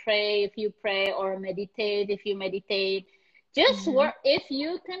to pray if you pray, or meditate if you meditate. Just Mm-hmm. work. If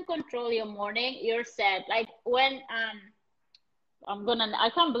you can control your morning, you're set. Like when I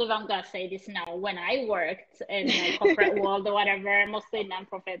can't believe I'm gonna say this now, when I worked in the corporate world or whatever, mostly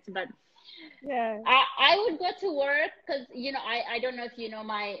non-profits, but Yeah. I would go to work because I don't know if you know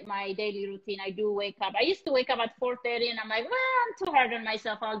my daily routine. I do wake up. I used to wake up at 4:30, and I'm like, well, I'm too hard on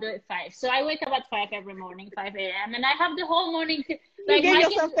myself. I'll do it 5. So I wake up at 5 every morning, 5 a.m. and I have the whole morning to, You like gave my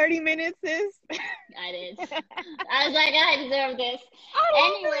yourself kids. 30 minutes, sis. I did. I was like, I deserve this. I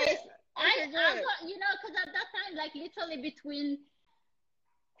love Anyways, it. I Okay, I good. got because at that time, like literally between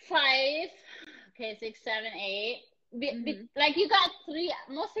 5, okay, 6, 7, 8. Mm-hmm. Like you got 3.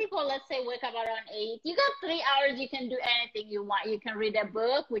 Most people, let's say, wake up around 8. You got 3 hours. You can do anything you want. You can read a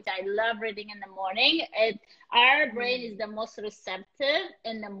book, which I love reading in the morning. Our brain is the most receptive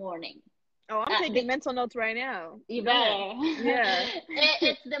in the morning. Oh, I'm taking mental notes right now. You Go ahead. better. Yeah.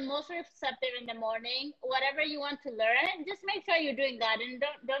 It's the most receptive in the morning. Whatever you want to learn, just make sure you're doing that, and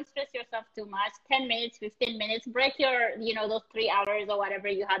don't stress yourself too much. 10 minutes, 15 minutes. Break your those 3 hours or whatever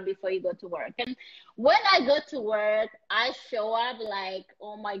you have before you go to work. And when I go to work, I show up like,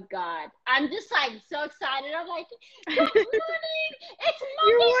 oh my God, I'm just like so excited. I'm like, good morning, it's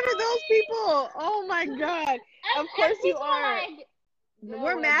You're Monday one of those morning, people. Oh my God. Of and course you people are are. like, We're girl,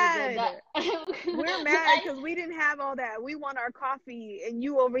 where'd you get mad. that? We're mad because we didn't have all that. We want our coffee, and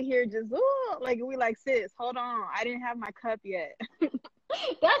you over here just like we like, sis, hold on, I didn't have my cup yet. That's how we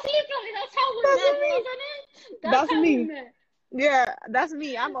That's met, me. wasn't it? That's That's how we me. met. Yeah, that's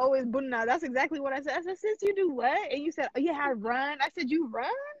me. I'm always bunna. That's exactly what I said. I said, sis, you do what? And you said, oh yeah, I run. I said, you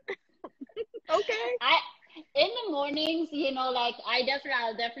run? Okay. I In the mornings, like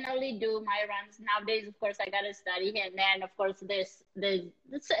I'll definitely do my runs. Nowadays, of course, I gotta study, and then of course there's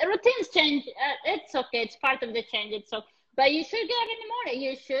routines change. It's okay. It's part of the change. It's so, but you should get up in the morning.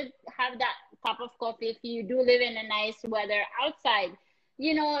 You should have that cup of coffee if you do live in a nice weather outside.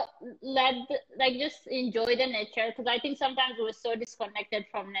 you know, like just enjoy the nature, because I think sometimes we're so disconnected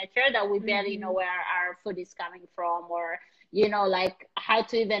from nature that we barely know Hmm. where our food is coming from, or like how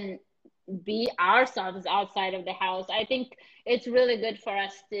to even be ourselves outside of the house. I think it's really good for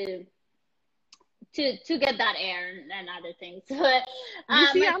us to get that air and other things. But You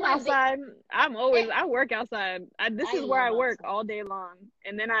see, my I'm point be, outside. eh, I work outside. This I is where love I work outside. all day long,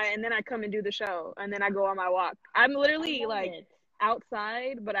 and then I come and do the show, and then I go on my walk. I'm I literally love like it.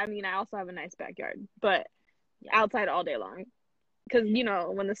 outside, but I mean, I also have a nice backyard, but Yeah. outside all day long. Because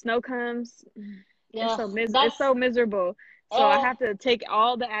when the snow comes, Yeah, it's that's so miserable. So I oh have to take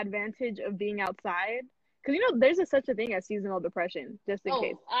all the advantage of being outside. Because there's such a thing as seasonal depression, just in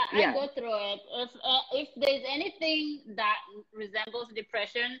case. oh I Yeah. go through it. If there's anything that resembles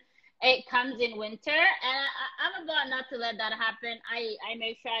depression, it comes in winter, and I'm about not to let that happen. I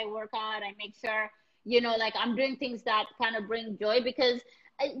make sure I work out. I make sure like I'm doing things that kind of bring joy, because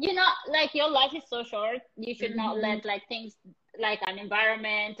like your life is so short. You should not Hmm. let like things like an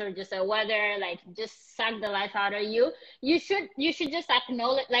environment or just a weather like just suck the life out of you. You should just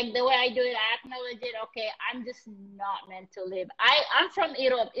acknowledge, like the way I do it. I acknowledge it. Okay, I'm just not meant to live. I'm from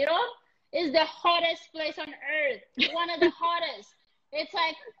Europe. Europe is the hottest place on earth, one of the hottest. It's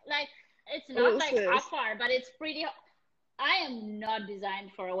like it's not Oh, like sis. afar, but it's pretty. I am not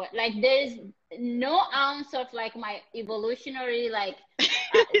designed for a wet. Like there's no ounce of like my evolutionary like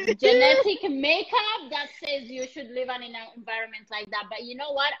uh, genetic makeup that says you should live in an environment like that. But you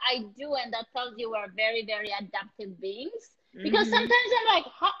know what? I do, and that tells you we're very, very adaptive beings. Because Hmm. sometimes I'm like,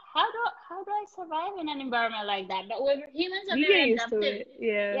 how do I survive in an environment like that? But humans are We very get used to adaptive. it.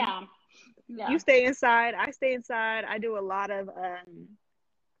 Yeah. Yeah, You yeah, stay inside. I stay inside. I do a lot of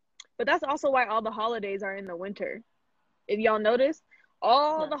but that's also why all the holidays are in the winter. If y'all notice,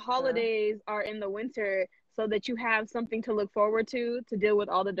 all the that's true. holidays are in the winter so that you have something to look forward to deal with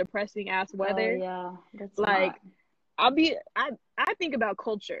all the depressing ass Oh weather. yeah, that's smart. Like I think about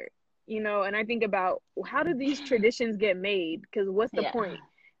culture, and I think about how do these traditions get made? Because what's the Yeah, point?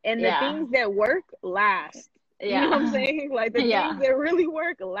 And the yeah, things that work last. You know what I'm yeah, saying? Like the things yeah. that really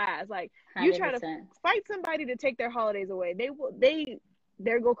work last. Like you try to 100%. fight somebody to take their holidays away,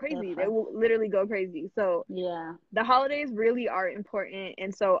 they'll go They're crazy. They fun. will literally go crazy. So Yeah. the holidays really are important.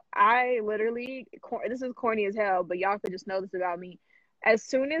 And so I literally, this is corny as hell, but y'all could just know this about me. As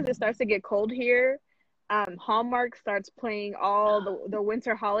soon as it starts to get cold here, Hallmark starts playing all the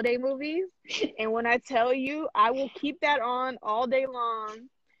winter holiday movies. And when I tell you, I will keep that on all day long.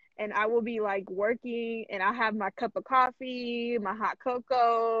 And I will be like working, and I'll have my cup of coffee, my hot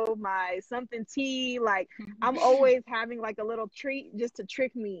cocoa, my something tea. Like I'm always having like a little treat just to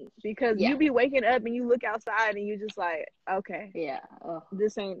trick me, because Yeah. you be waking up and you look outside and you just like, okay, Yeah. Oh,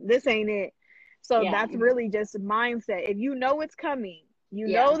 this ain't it. So yeah. that's really just mindset. If you know it's coming, you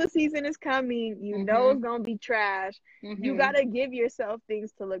Yeah. know the season is coming, you know it's Mhm. gonna be trash. You Mhm. gotta give yourself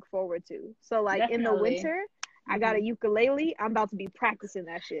things to look forward to. So like in the Definitely. winter, I got a Mhm. ukulele. I'm about to be practicing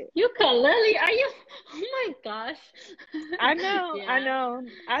that shit. Ukulele? Are you? Oh my gosh. I know, I Yeah. know.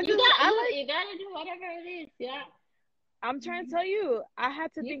 You got I you. like You gotta do whatever it is. Yeah. I'm trying to tell you, I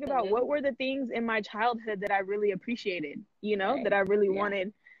had to think about what Ukulele. were the things in my childhood that I really appreciated, that Right. I really Yeah.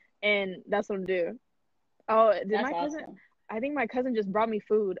 wanted, and that's what I'm doing. Oh, did That's my cousin? awesome. I think my cousin just brought me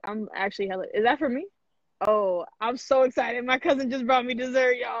food. I'm actually hella. Is that for me? Oh, I'm so excited. My cousin just brought me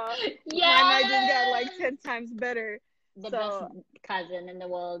dessert, y'all. My night just got like Yes. 10 times better. The best So, cousin in the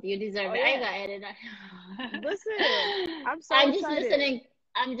world. You deserve oh it. I yeah. got it. Listen, I'm so I'm just excited. listening.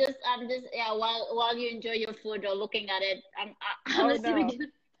 I'm just yeah. While you enjoy your food or looking at it, I'm Oh listening. no.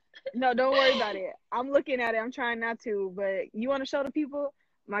 No, don't worry about it. I'm looking at it. I'm trying not to, but you want to show the people?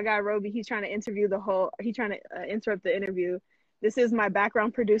 My guy Roby, he's trying to he's trying to interrupt the interview. This is my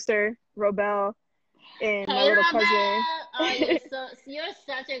background producer, Robel, and my Hey, little cousin. Rebel. Oh, you're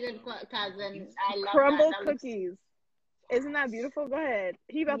such a good cousin. I love that. Crumble That looks cookies. Isn't that beautiful? Go ahead.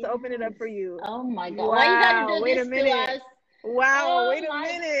 He about to open it up yes. for you. Oh my God. Why you gotta Wow. do Wait a this to minute. us? Wow. Oh Wait a my.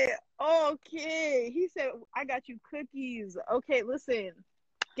 minute. Okay. He said, I got you cookies. Okay, listen.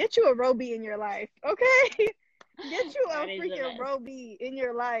 Get you a Roby in your life. Okay? Get you a That is the freaking best. Roby in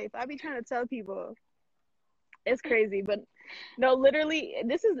your life. I be trying to tell people. It's crazy, but no, literally,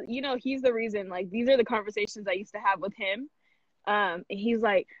 this is, he's the reason. Like, these are the conversations I used to have with him. And he's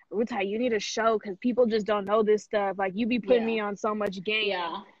like, Rutai, you need a show because people just don't know this stuff. Like, you be putting Yeah. me on so much game.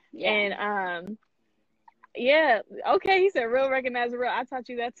 Yeah. Yeah. And yeah, okay. He said, real recognize real. I taught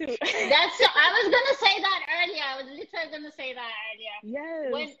you that too. I was gonna say that earlier. I was literally gonna say that earlier.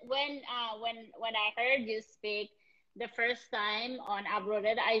 Yes. When I heard you speak the first time on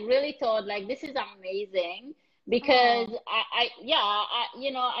Uploaded, I really thought like this is amazing because Oh.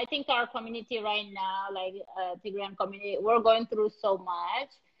 I think our community right now, like Tigrayan community, we're going through so much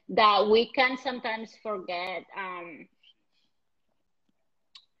that we can sometimes forget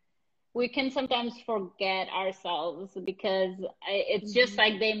ourselves, because it's just Mhm.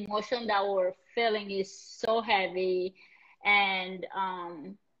 like the emotion that we're feeling is so heavy. And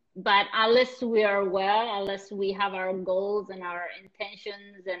but unless we are well, unless we have our goals and our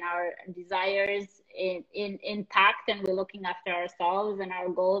intentions and our desires in intact, and we're looking after ourselves and our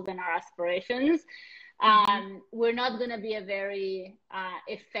goals and our aspirations, Mhm. we're not going to be a very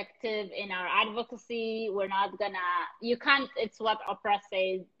effective in our advocacy. We're not gonna, you can't, it's what Oprah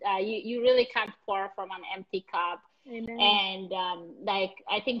says, you really can't pour from an empty cup. Amen. And like,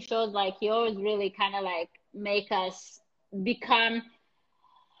 I think shows like yours really kind of like make us become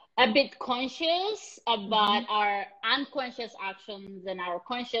a bit conscious about Mhm. our unconscious actions and our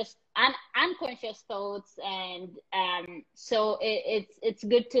conscious and unconscious thoughts. And so it's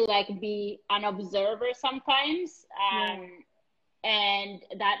good to like be an observer sometimes. Yeah. And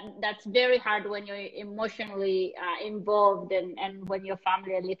that's very hard when you're emotionally involved, and when your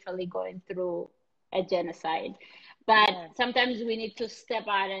family are literally going through a genocide. But Yeah. sometimes we need to step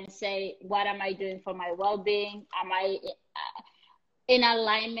out and say, what am I doing for my well-being? Am I in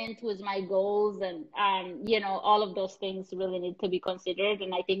alignment with my goals? And all of those things really need to be considered.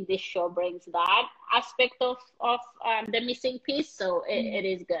 And I think this show brings that aspect of the missing piece, so it Mhm.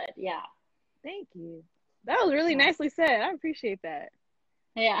 is good. Yeah. Thank you. That was really Yeah. nicely said. I appreciate that.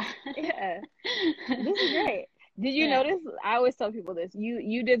 Yeah. Yeah. This is great. Did you Yeah. notice? I always tell people this.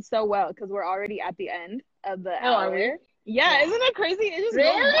 You did so well because we're already at the end of the Oh, are hour. we? Yeah, Yeah. isn't that crazy? It just goes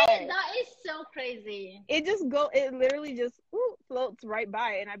Really? by. That is so crazy. It literally just floats right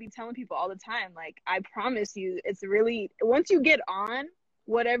by. And I be telling people all the time, like, I promise you, it's really, once you get on,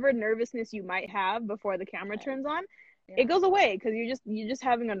 whatever nervousness you might have before the camera Right. turns on, it Yeah. goes away because you're just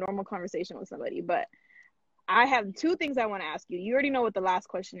having a normal conversation with somebody. But I have two things I want to ask you. You already know what the last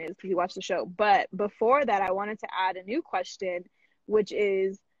question is because you watched the show. But before that, I wanted to add a new question, which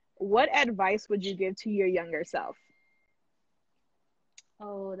is, what advice would you give to your younger self?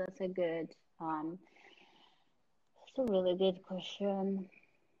 Oh, that's a really good question.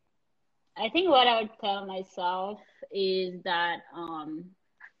 I think what I would tell myself is that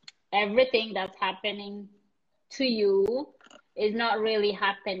everything that's happening to you is not really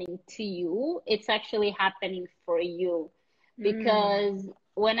happening to you. It's actually happening for you. Mm, Because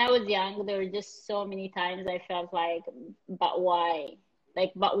when I was young, there were just so many times I felt like, but why?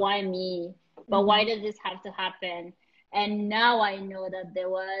 Like, but why me? But why mm-hmm. does this have to happen? And now I know that there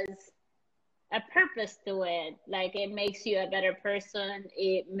was a purpose to it. Like, it makes you a better person.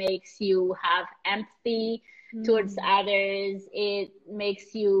 It makes you have empathy towards Mm, others. It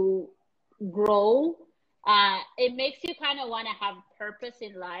makes you grow. It makes you kind of want to have purpose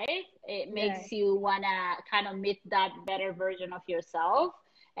in life. It yeah. makes you want to kind of meet that better version of yourself.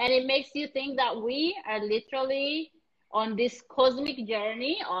 And it makes you think that we are literally on this cosmic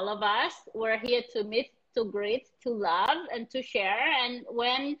journey, all of us. We're here to meet, to greet, to love, and to share. And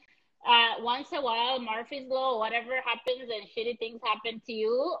when once a while Murphy's Law or whatever happens and shitty things happen to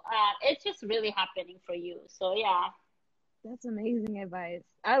you, it's just really happening for you. So yeah. That's amazing advice.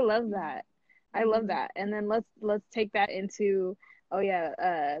 I love that. I love Mm-hmm. that. And then let's take that into, oh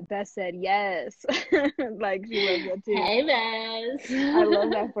yeah, Beth said yes. Like she loves that too. Hey, Bess. I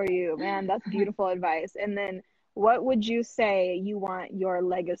love that for you, man. That's beautiful advice. And then what would you say you want your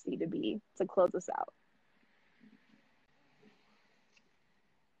legacy to be to close us out?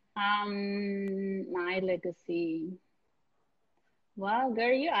 My legacy. Well,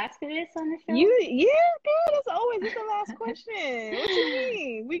 girl, you asked this on the show. Yeah, girl, that's always it's the last question. What you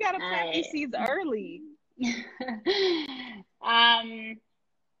mean? We gotta plant these I, seeds early. um,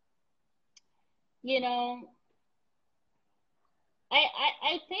 you know,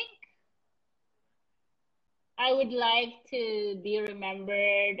 I think I would like to be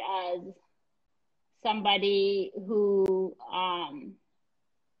remembered as somebody who,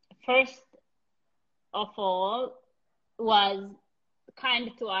 first of all, was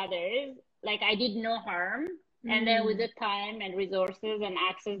kind to others. Like, I did no harm. And then with Mm, the time and resources and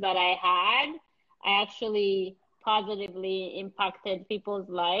access that I had, I actually positively impacted people's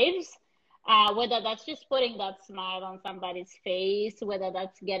lives. Whether that's just putting that smile on somebody's face, whether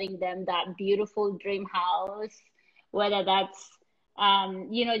that's getting them that beautiful dream house, whether that's,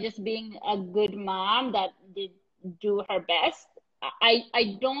 just being a good mom that did do her best.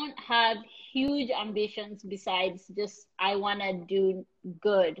 I don't have huge ambitions besides just I want to do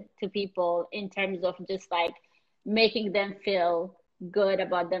good to people in terms of just like making them feel good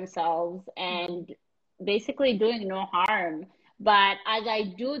about themselves mm, and basically doing no harm. But as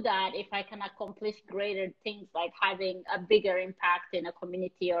I do that, if I can accomplish greater things like having a bigger impact in a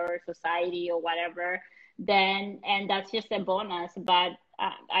community or society or whatever, then, and that's just a bonus. But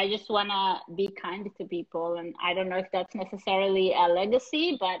I just want to be kind to people. And I don't know if that's necessarily a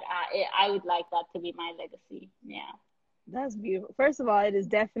legacy, but I would like that to be my legacy. Yeah. That's beautiful. First of all, it is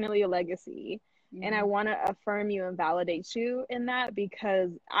definitely a legacy. And I want to affirm you and validate you in that,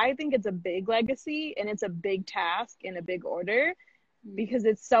 because I think it's a big legacy and it's a big task and a big order, because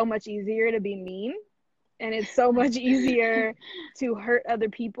it's so much easier to be mean and it's so much easier to hurt other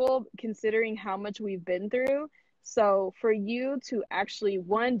people considering how much we've been through. So for you to actually,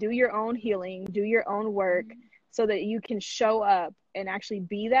 one, do your own healing, do your own work so that you can show up and actually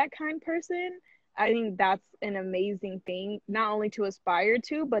be that kind person, I think that's an amazing thing, not only to aspire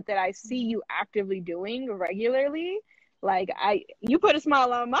to, but that I see you actively doing regularly. Like you put a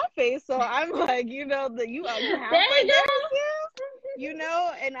smile on my face, so I'm like, you know, that you have my narrative, you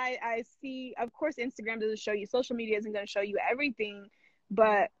know. And I see, of course, Instagram doesn't show you, social media isn't going to show you everything,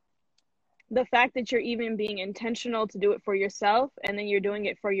 but the fact that you're even being intentional to do it for yourself, and then you're doing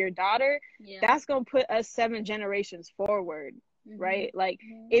it for your daughter, that's going to put us 7 generations forward. Right? Like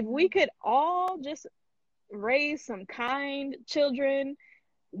if we could all just raise some kind children,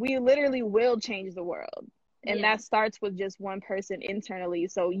 we literally will change the world. And that starts with just one person internally.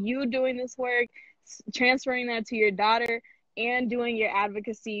 So you doing this work, transferring that to your daughter, and doing your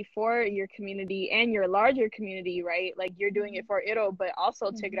advocacy for your community and your larger community, right? Like you're doing it for Iro, but also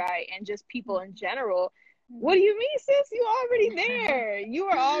Tigray and just people in general. What do you mean, sis? You already there. You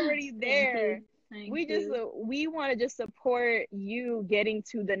are already there. We want to just support you getting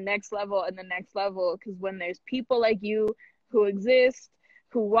to the next level and the next level, because when there's people like you who exist,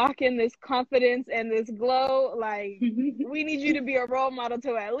 who walk in this confidence and this glow, like we need you to be a role model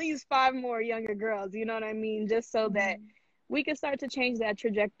to at least 5 more younger girls, you know what I mean? Just so that we can start to change that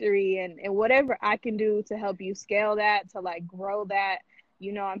trajectory, and whatever I can do to help you scale that, to like grow that,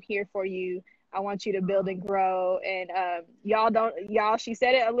 you know, I'm here for you. I want you to build and grow. And y'all, she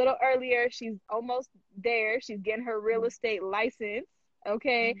said it a little earlier. She's almost there. She's getting her real estate license.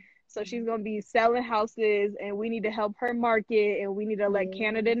 Okay. So she's going to be selling houses, and we need to help her market, and we need to let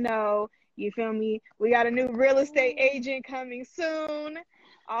Canada know. You feel me? We got a new real estate agent coming soon.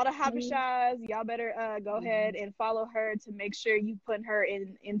 All the Habeshas, y'all better go ahead and follow her to make sure you put her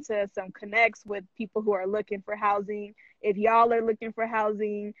into some connects with people who are looking for housing. If y'all are looking for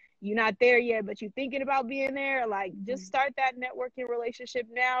housing, you're not there yet, but you're thinking about being there, like just start that networking relationship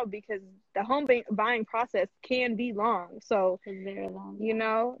now, because the home buying process can be long. So it's very long. You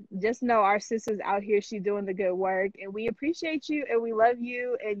know, just know our sister's out here. She's doing the good work, and we appreciate you and we love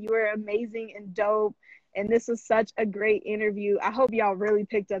you, and you are amazing and dope. And this was such a great interview. I hope y'all really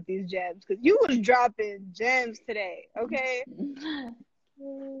picked up these gems, because you was dropping gems today. Okay.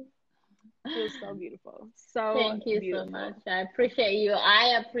 It was so beautiful. So thank you beautiful. so much. I appreciate you.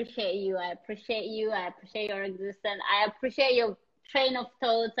 I appreciate you. I appreciate you. I appreciate your existence. I appreciate your train of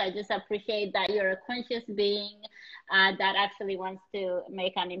thoughts. I just appreciate that you're a conscious being that actually wants to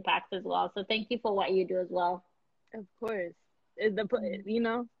make an impact as well. So thank you for what you do as well. Of course. You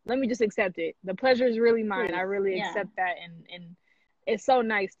know, let me just accept it. The pleasure is really mine. Please. I really accept that, and it's so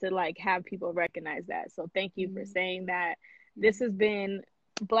nice to like have people recognize that. So thank you for saying that. This has been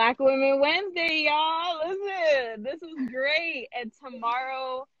Black Women Wednesday, y'all. Listen, this was great. And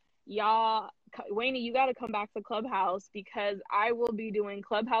tomorrow, y'all, Weyni, you got to come back to Clubhouse, because I will be doing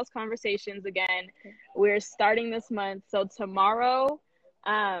Clubhouse conversations again. We're starting this month. So tomorrow,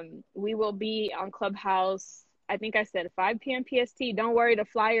 we will be on Clubhouse. I think I said 5 p.m. PST. Don't worry, the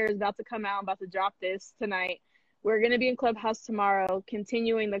flyer is about to come out. I'm about to drop this tonight. We're going to be in Clubhouse tomorrow,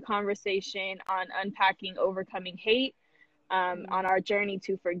 continuing the conversation on unpacking overcoming hate, on our journey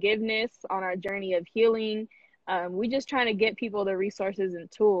to forgiveness, on our journey of healing. We just trying to get people the resources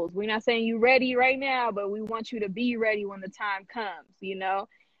and tools. We're not saying you ready right now, but we want you to be ready when the time comes, you know?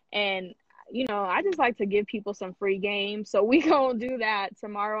 And, you know, I just like to give people some free game. So we going to do that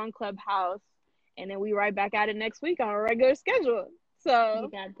tomorrow on Clubhouse. And then we right back at it next week on a regular schedule. So you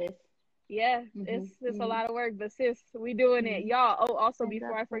got this. Yeah, it's a lot of work, but sis, we doing it. Y'all, oh, also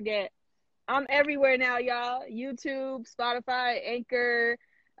before I forget, I'm everywhere now, y'all. YouTube, Spotify, Anchor,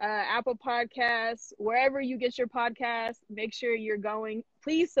 Apple Podcasts, wherever you get your podcasts, make sure you're going.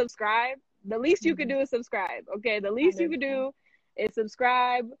 Please subscribe. The least you can do is subscribe. Okay, the least you can do is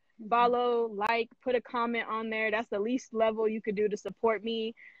subscribe, follow, like, put a comment on there. That's the least level you could do to support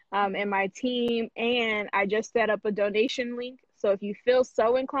me and my team. And I just set up a donation link. So if you feel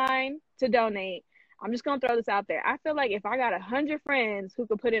so inclined to donate, I'm just gonna throw this out there. I feel like if I got 100 friends who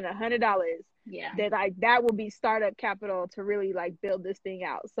could put in $100, Yeah. that like that will be startup capital to really like build this thing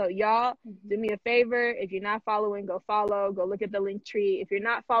out. So y'all do me a favor. If you're not following, go follow. Go look at the link tree. If you're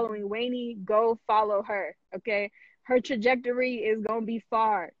not following Weyni, go follow her. Okay, her trajectory is gonna be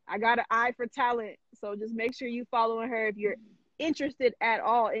far. I got an eye for talent, so just make sure you following her if you're interested at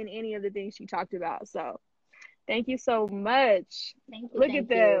all in any of the things she talked about. So thank you so much. Thank you. Look Thank at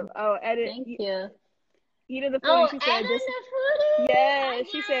them. you. Oh, edit. Thank you. Eating the foodie. Oh, She said, Ellen just the foodie. yeah.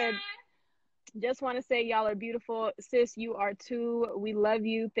 She Hi, said, just want to say y'all are beautiful, sis. You are too. We love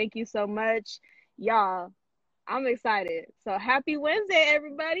you. Thank you so much, y'all. I'm excited. So happy Wednesday,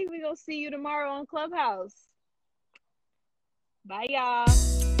 everybody. We gonna see you tomorrow on Clubhouse. Bye, y'all.